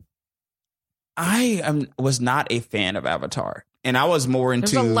 I was not a fan of Avatar. And I was more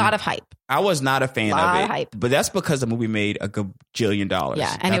into... There's a lot of hype. I was not a fan of it. Hype. But that's because the movie made a gajillion dollars.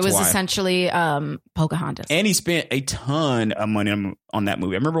 Yeah, and it was essentially Pocahontas. And he spent a ton of money on that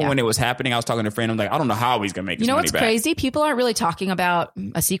movie. I remember when it was happening, I was talking to a friend. I'm like, I don't know how he's going to make his money back. You know what's crazy? People aren't really talking about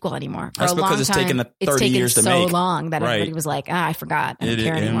a sequel anymore. That's because it's taken 30 years to make. It's taken so long that everybody was like, I forgot. I don't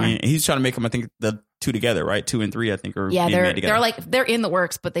care anymore. I mean, he's trying to make them, I think, the two together, right? 2 and 3, I think, are being made together. They're in the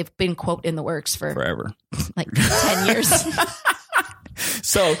works, but they've been, quote, in the works for forever. Like 10 years.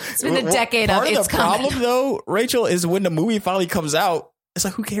 So it's been a decade part of the problem, though, Rachel, is when the movie finally comes out, it's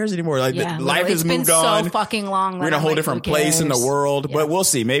like, who cares anymore? Like, life has moved on. It's been so fucking long. We're in a whole different place in the world. Yeah. But we'll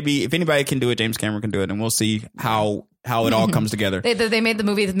see. Maybe if anybody can do it, James Cameron can do it, and we'll see how it all comes together. They made the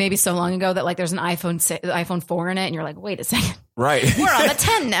movie maybe so long ago that like there's an iPhone 4 in it, and you're like, wait a second. Right. We're on the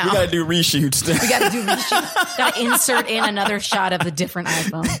 10 now. We got to do reshoots. We got to do reshoots. Got to insert in another shot of the different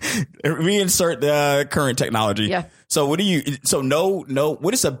iPhone. Reinsert the current technology. Yeah. So what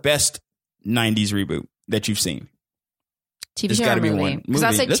is the best 90s reboot that you've seen? TV show or movie?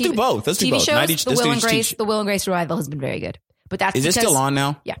 Let's do both. TV shows, the Will and Grace revival has been very good. But that's Is it still on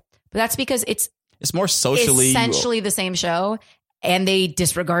now? Yeah. But that's because it's more socially essentially the same show. And they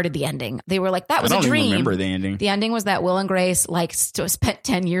disregarded the ending. They were like, that was a dream. I don't even remember the ending. The ending was that Will and Grace spent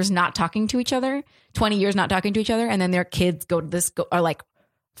 10 years not talking to each other, 20 years not talking to each other. And then their kids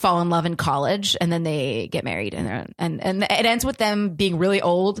fall in love in college, and then they get married. And it ends with them being really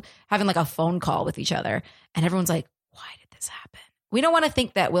old, having like a phone call with each other. And everyone's like, why did this happen? We don't want to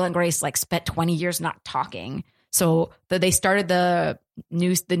think that Will and Grace like spent 20 years not talking. So they started the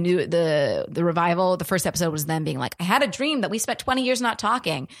revival. The first episode was them being like, I had a dream that we spent 20 years not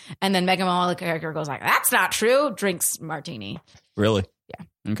talking. And then Megan Mullally, the character, goes like, that's not true. Drinks martini. Really?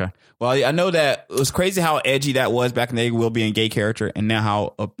 Yeah. Okay. Well, I know that it was crazy how edgy that was back in the day, Will being a gay character, and now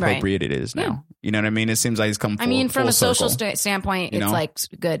how appropriate it is now. Yeah. You know what I mean? It seems like it's come full from a social standpoint, it's like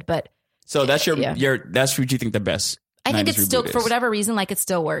good, but so that's that's what you think the best. I think it's still, for whatever reason, like it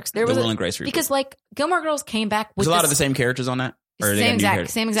still works. There was Will and Grace reboot. Because like Gilmore Girls came back with a lot of the same characters on that. Or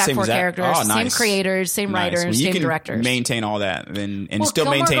same exact four characters, same creators, same writers, same directors. Maintain all that and still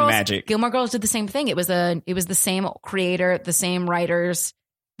maintain magic. Gilmore Girls did the same thing. It was the same creator, the same writers,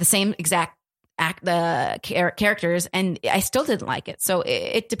 the same exact characters, and I still didn't like it. So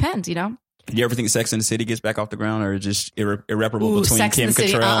it depends, you know. Do you ever think Sex and the City gets back off the ground, or just irreparable between Sex Kim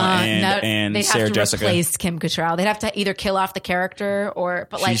Cattrall and Sarah Jessica? They'd have to replace Kim Cattrall. They'd have to either kill off the character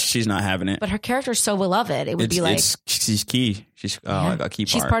she's not having it. But her character's so beloved. It would she's key. She's a key part.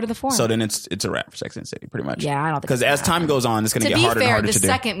 She's part of the form. So then it's a wrap for Sex and the City, pretty much. Yeah, I don't think because as time goes on, it's going to get harder and harder to do. The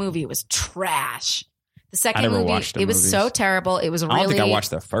second movie was trash. The second movie, watched it was so terrible. It was really. I don't think I watched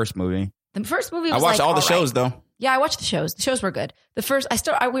the first movie. The first movie was I watched all the shows though. Yeah, I watched the shows. The shows were good. The first, I'm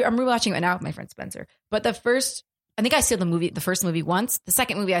rewatching it now with my friend Spencer. But the first, I think I saw the first movie once. The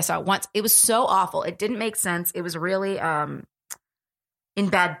second movie I saw once. It was so awful. It didn't make sense. It was really in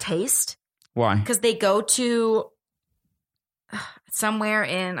bad taste. Why? Because they go to somewhere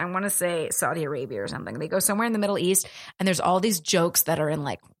in, I want to say Saudi Arabia or something. They go somewhere in the Middle East, and there's all these jokes that are in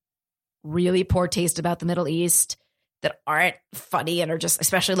like really poor taste about the Middle East that aren't funny and are just,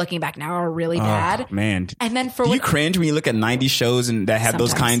 especially looking back now, are really bad. Man. And then do you cringe when you look at 90s shows and that have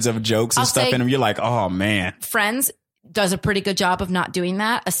those kinds of jokes and stuff in them? You're like, oh man. Friends does a pretty good job of not doing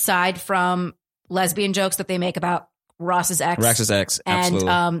that, aside from lesbian jokes that they make about Ross's ex.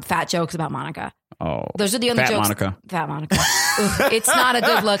 And fat jokes about Monica. Oh, those are the only jokes. Fat Monica. It's not a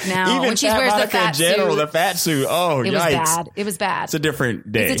good look now. Even when she wears Monica the fat suit. The fat suit. Oh, it was bad. It was bad. It's a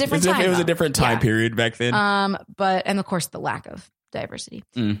different day. It's a different time. It was a different time period back then. And of course the lack of diversity.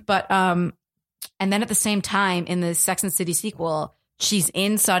 But and then at the same time in the Sex and the City sequel, she's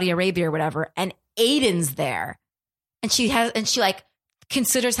in Saudi Arabia or whatever, and Aiden's there, and she like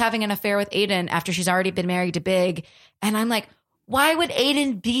considers having an affair with Aiden after she's already been married to Big, and I'm like, why would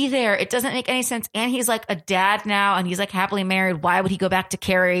Aiden be there? It doesn't make any sense. And he's like a dad now, and he's like happily married. Why would he go back to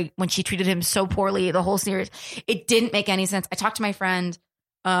Carrie when she treated him so poorly the whole series? It didn't make any sense. I talked to my friend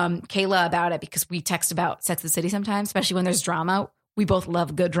Kayla about it because we text about Sex and the City sometimes, especially when there's drama. We both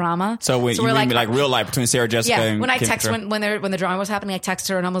love good drama. So when you mean like real life between Sarah Jessica and when I text when the drama was happening, I text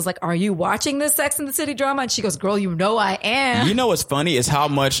her and I was like, "Are you watching this Sex and the City drama?" And she goes, "Girl, you know I am." You know what's funny is how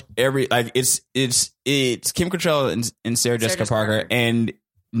much it's Kim Cattrall and Sarah Jessica Parker and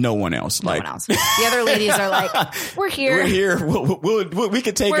no one else. No one else. The other ladies are like, "We're here. We're here. We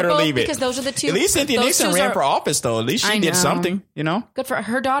can take it or leave it." Because those are the two. At least Cynthia Nixon ran for office, though. At least she did something, you know? Good for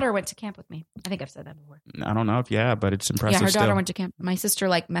her. Daughter went to camp with me. I think I've said that before. I don't know if but it's impressive. Yeah, her daughter went to camp. My sister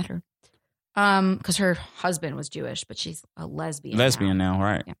met her. Because her husband was Jewish, but she's a lesbian. Now,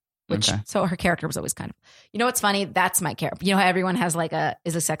 right? Yeah. So her character was always kind of. You know what's funny? That's my character. You know how everyone has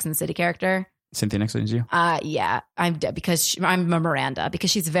is a Sex and the City character. Cynthia Nixon is you? Yeah, because I'm a Miranda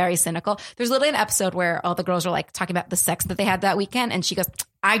because she's very cynical. There's literally an episode where all the girls are like talking about the sex that they had that weekend, and she goes,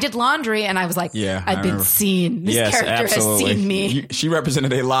 "I did laundry," and I was like, "Yeah, I've been seen. This character absolutely. has seen me." She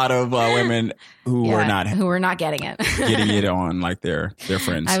represented a lot of women who were not getting it, getting it on like their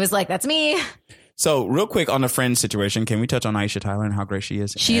friends. I was like, "That's me." So real quick on the Friends situation, can we touch on Aisha Tyler and how great she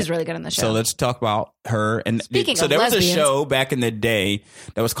is? She is really good in the show. So let's talk about her. And Speaking so of there lesbians, was a show back in the day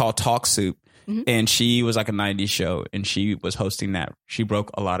that was called Talk Soup. Mm-hmm. And she was like a 90s show, and she was hosting that. She broke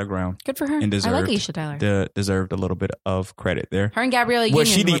a lot of ground. Good for her. And I like Aisha Tyler. Deserved a little bit of credit there. Her and Gabrielle Union. Was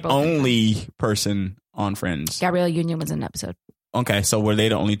she the only person on Friends? Gabrielle Union was in an episode. Okay, so were they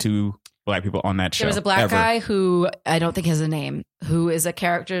the only two black people on that show? There was a black guy who I don't think has a name, who is a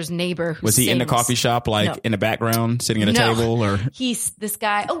character's neighbor. Who was he in the coffee shop, in the background, sitting at a table? Or he's this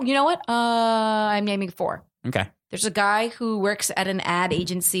guy. Oh, you know what? I'm naming 4. Okay. There's a guy who works at an ad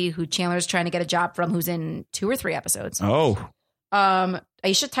agency who Chandler's trying to get a job from, who's in 2 or 3 episodes. Oh.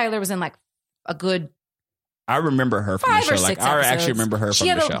 Aisha Tyler was in a good. I remember her from the show. I actually remember her from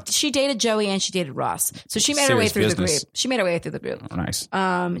the show. She dated Joey and she dated Ross, so she made her way through the group. She made her way through the group. Oh, nice.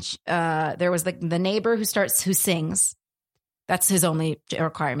 There was the neighbor who sings. That's his only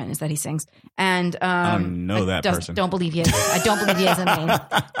requirement, is that he sings. And I don't know that person. Don't believe he is. I don't believe he has a name.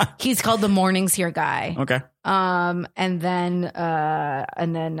 He's called the Mornings Here guy. Okay. And then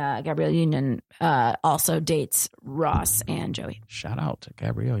Gabrielle Union also dates Ross and Joey. Shout out to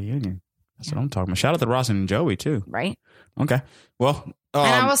Gabrielle Union. That's what I'm talking about. Shout out to Ross and Joey too. Right. Okay. Well,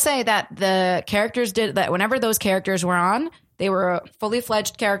 and I will say that the characters did that whenever those characters were on, they were fully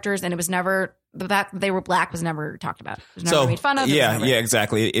fledged characters, and it was never. The fact that they were black was never talked about. It was never made fun of. Yeah,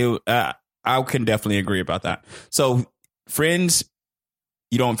 exactly. I can definitely agree about that. So, Friends,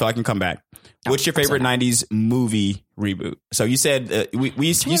 you don't feel like can come back. No, what's your favorite 90s movie reboot? So you said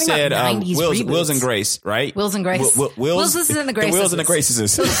you said Wills and Grace, right? Wills and Grace. Wills is in the Graces. The Wills and the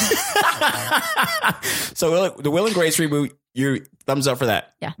Graces. So the Will and Grace reboot, your thumbs up for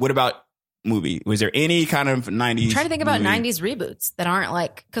that. Yeah. What about movie? Was there any kind of 90s? I'm trying to think about 90s reboots that aren't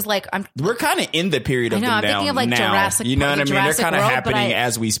we're kind of in the period of them I'm thinking of now. Jurassic. You know what I mean? They're kind of happening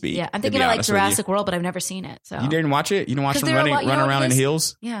as we speak. Yeah, I'm thinking of Jurassic World, but I've never seen it. So you didn't watch it? You didn't watch them running around in the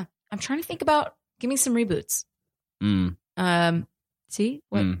hills? Yeah. I'm trying to think about. Give me some reboots. See,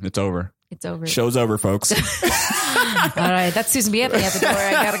 what? It's over. It's over. Show's over, folks. All right, that's Susan B. Anthony at the door.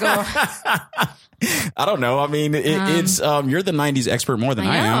 I gotta go. I don't know. I mean, it's you're the '90s expert more than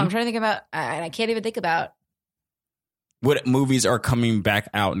I am. I'm trying to think about, and I can't even think about what movies are coming back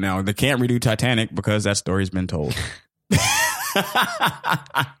out now. They can't redo Titanic because that story's been told.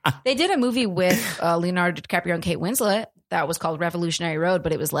 They did a movie with Leonardo DiCaprio and Kate Winslet that was called Revolutionary Road,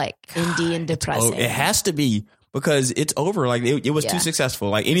 but it was like indie and depressing. It has to be. Because it's over. Like it was too successful.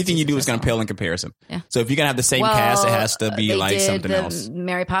 Like anything you do is going to pale in comparison. Yeah. So if you're going to have the same cast, it has to be like something else.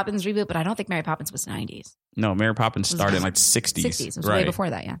 Mary Poppins reboot, but I don't think Mary Poppins was 90s. No, Mary Poppins started in like 60s. 60s. It was way before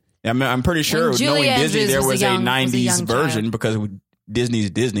that, yeah. I'm pretty sure knowing Disney, there was a 90s version because Disney's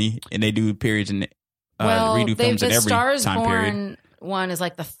Disney and they do periods and redo films in every Stars time Born period. One is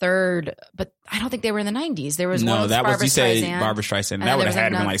like the third, but I don't think they were in the 90s. There was one with that Barbara was you Streisand. say Barbara Streisand. That would have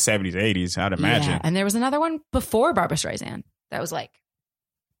had been like 70s, 80s. I'd imagine. Yeah, and there was another one before Barbara Streisand that was like,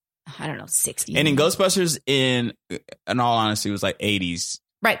 I don't know, 60s. And in Ghostbusters, in all honesty, it was like 80s.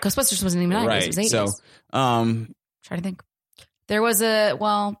 Right, Ghostbusters wasn't even 90s. Right. It was 80s. So, try to think. There was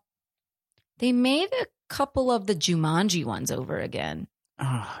they made a couple of the Jumanji ones over again.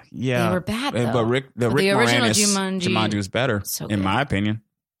 Yeah, they were bad though. But Rick original Moranis Jumanji was better, in my opinion.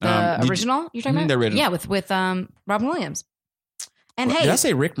 The original you're talking about? The original, yeah, with Robin Williams. And did I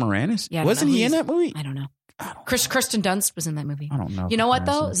say Rick Moranis? Yeah, wasn't he in that movie? I don't know. Kirsten Dunst was in that movie. I don't know. You know what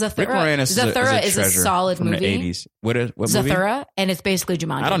though? Zathura is a solid from movie. The 80s. What Zathura, and it's basically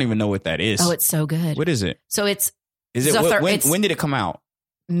Jumanji. I don't even know what that is. Oh, it's so good. What is it? So it's Zathura. When did it come out?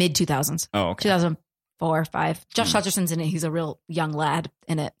 Mid 2000s. Oh, okay. 2004 or 5. Josh Hutcherson's in it. He's a real young lad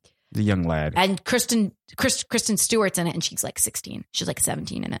in it. The young lad. And Kristen Stewart's in it, and she's like 16. She's like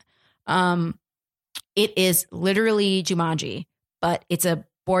 17 in it. It is literally Jumanji, but it's a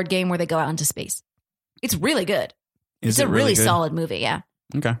board game where they go out into space. It's really good. It's a really solid movie, yeah.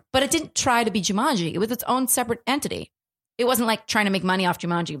 Okay. But it didn't try to be Jumanji. It was its own separate entity. It wasn't like trying to make money off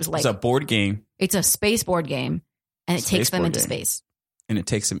Jumanji. It was like it's a board game. It's a space board game, and it takes them into space. And it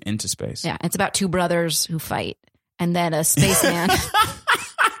takes them into space. Yeah, it's about two brothers who fight, and then a spaceman.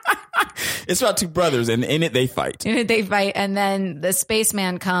 It's about two brothers, and in it they fight. And then the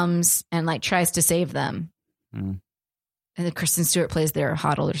spaceman comes and like tries to save them. And then Kristen Stewart plays their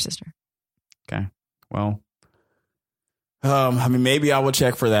hot older sister. Okay, well, I mean, maybe I will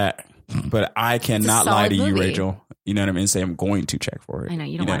check for that, but I cannot lie to you, Rachel. You know what I mean? Say I'm going to check for it. I know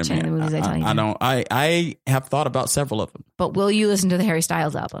you don't watch any of the movies I tell you. I don't. I have thought about several of them. But will you listen to the Harry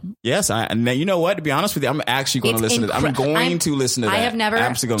Styles album? Yes. And you know what? To be honest with you, I'm actually going to listen to that. I'm going to listen to that. I have never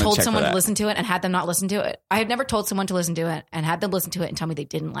told someone to listen to it and had them not listen to it. I have never told someone to listen to it and had them listen to it and tell me they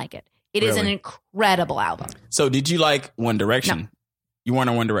didn't like it. It is an incredible album. So did you like One Direction? No. You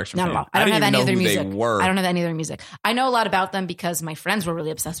weren't a One Direction fan? Not at all. I don't have any of their music. I don't have any of their music. I know a lot about them because my friends were really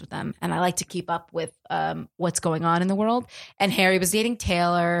obsessed with them, and I like to keep up with what's going on in the world. And Harry was dating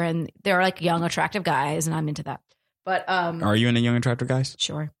Taylor, and they're like young, attractive guys, and I'm into that. But are you into young, attractive guys?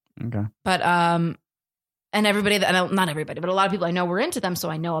 Sure. Okay. But and everybody, not everybody, but a lot of people I know were into them,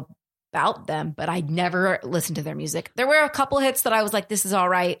 so I know about them. But I never listened to their music. There were a couple hits that I was like, "This is all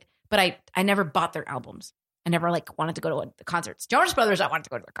right," but I never bought their albums. I never wanted to go to the concerts. Jonas Brothers, I wanted to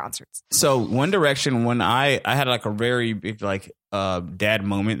go to their concerts. So One Direction, when I had like a very big dad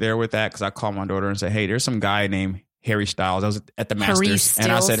moment there with that, because I called my daughter and said, "Hey, there's some guy named Harry Styles." I was at the Masters,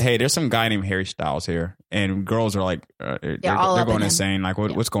 and I said, "Hey, there's some guy named Harry Styles here," and girls are like, they're going insane. Like,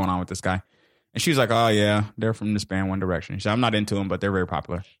 what's going on with this guy? And she was like, "Oh yeah, they're from this band One Direction." She said, "I'm not into them, but they're very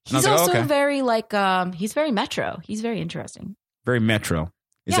popular." And he's also very he's very metro. He's very interesting. Very metro.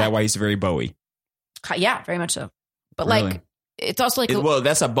 Is that why he's very Bowie? Yeah, very much so. But really? It's also like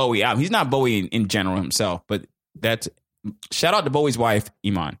that's a Bowie album. He's not Bowie in general himself, but that's shout out to Bowie's wife,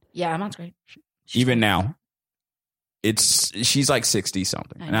 Iman. Yeah, Iman's great. Even now, she's like 60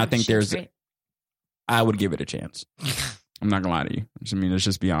 something, and I think I would give it a chance. I'm not gonna lie to you. I mean, let's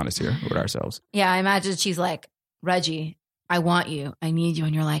just be honest here with ourselves. Yeah, I imagine she's like, "Reggie, I want you, I need you,"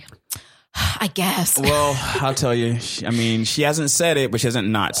 and you're like, I guess. Well, I'll tell you. She hasn't said it, but she hasn't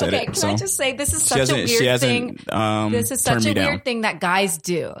not said it. Can I just say this is such a weird thing? This is such a weird thing that guys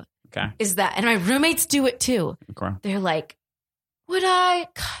do. Okay. Is that, and my roommates do it too. Okay. They're like, would I?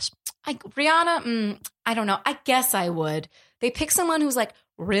 Gosh, Rihanna? I don't know. I guess I would. They pick someone who's like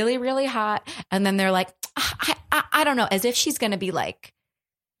really, really hot, and then they're like, I don't know, as if she's going to be like,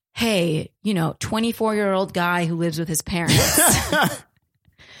 hey, 24-year-old guy who lives with his parents.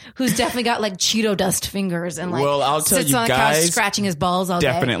 Who's definitely got like Cheeto dust fingers and like I'll tell sits you on the guys couch scratching his balls all day.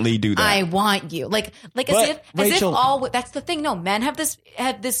 Definitely do that. I want you. Like as if all that's the thing. No, men have this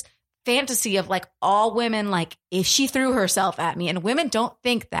fantasy of like all women, like if she threw herself at me, and women don't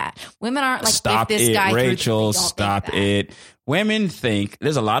think that. Women aren't like, stop if this it, guy Rachel, stop it. Women think,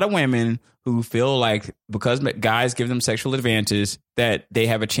 there's a lot of women who feel like because guys give them sexual advances that they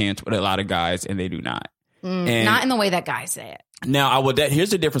have a chance with a lot of guys, and they do not. And not in the way that guys say it. Now, here's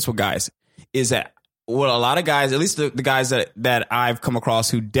the difference with guys is that well, a lot of guys, at least the guys that I've come across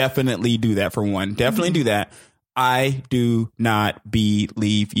who definitely do that, for one, definitely do that. I do not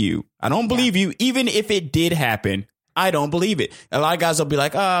believe you. I don't believe you. Even if it did happen, I don't believe it. A lot of guys will be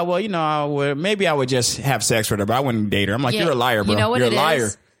like, well, you know, maybe I would just have sex with her, but I wouldn't date her. I'm like, you're a liar, bro. You know what you're a liar.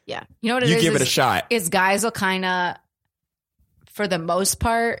 Is? Yeah. You know what it is? You give it a shot. Is guys will kind of, for the most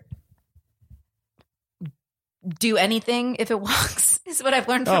part, do anything if it walks. Is what I've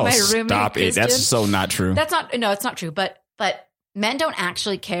learned from my roommate. Stop Christian. it. That's so not true. It's not true. But men don't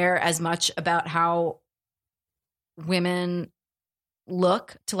actually care as much about how women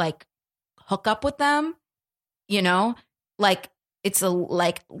look to like hook up with them. You know, like it's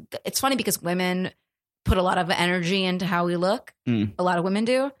funny because women put a lot of energy into how we look. A lot of women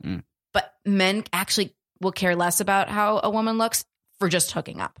do, but men actually will care less about how a woman looks for just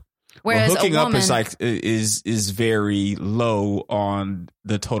hooking up. Whereas hooking a woman, up is like is very low on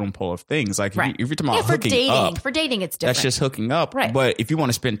the totem pole of things. Like if you're talking about hooking up, for dating, it's different. That's just hooking up, right? But if you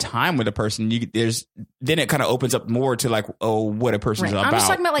want to spend time with a person, then it kind of opens up more to like, what a person's about. I'm just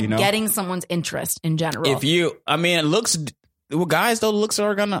talking about like getting someone's interest in general. Looks. Well, guys, though, looks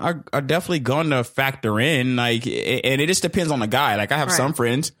are definitely gonna factor in. Like, and it just depends on the guy. Like, I have some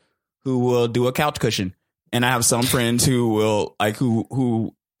friends who will do a couch cushion, and I have some friends who will like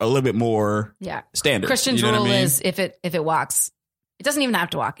who a little bit more standard. Christian's rule is if it walks, it doesn't even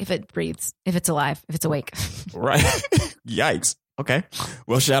have to walk. If it breathes, if it's alive, if it's awake. Right. Yikes. Okay.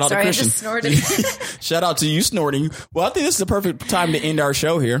 Well, shout out to Christian. I just snorted. Shout out to you snorting. Well, I think this is the perfect time to end our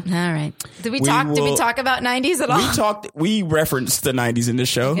show here. All right. Did we talk about 90s at all? We referenced the 90s in this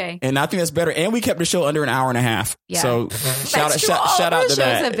show. Okay. And I think that's better. And we kept the show under an hour and a half. Yeah. So shout out to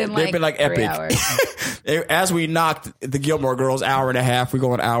that. They've been like epic. As we knocked the Gilmore Girls hour and a half, we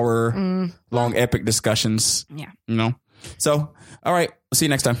go on hour long epic discussions. Yeah. You know? So, all right. We'll see you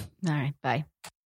next time. All right. Bye.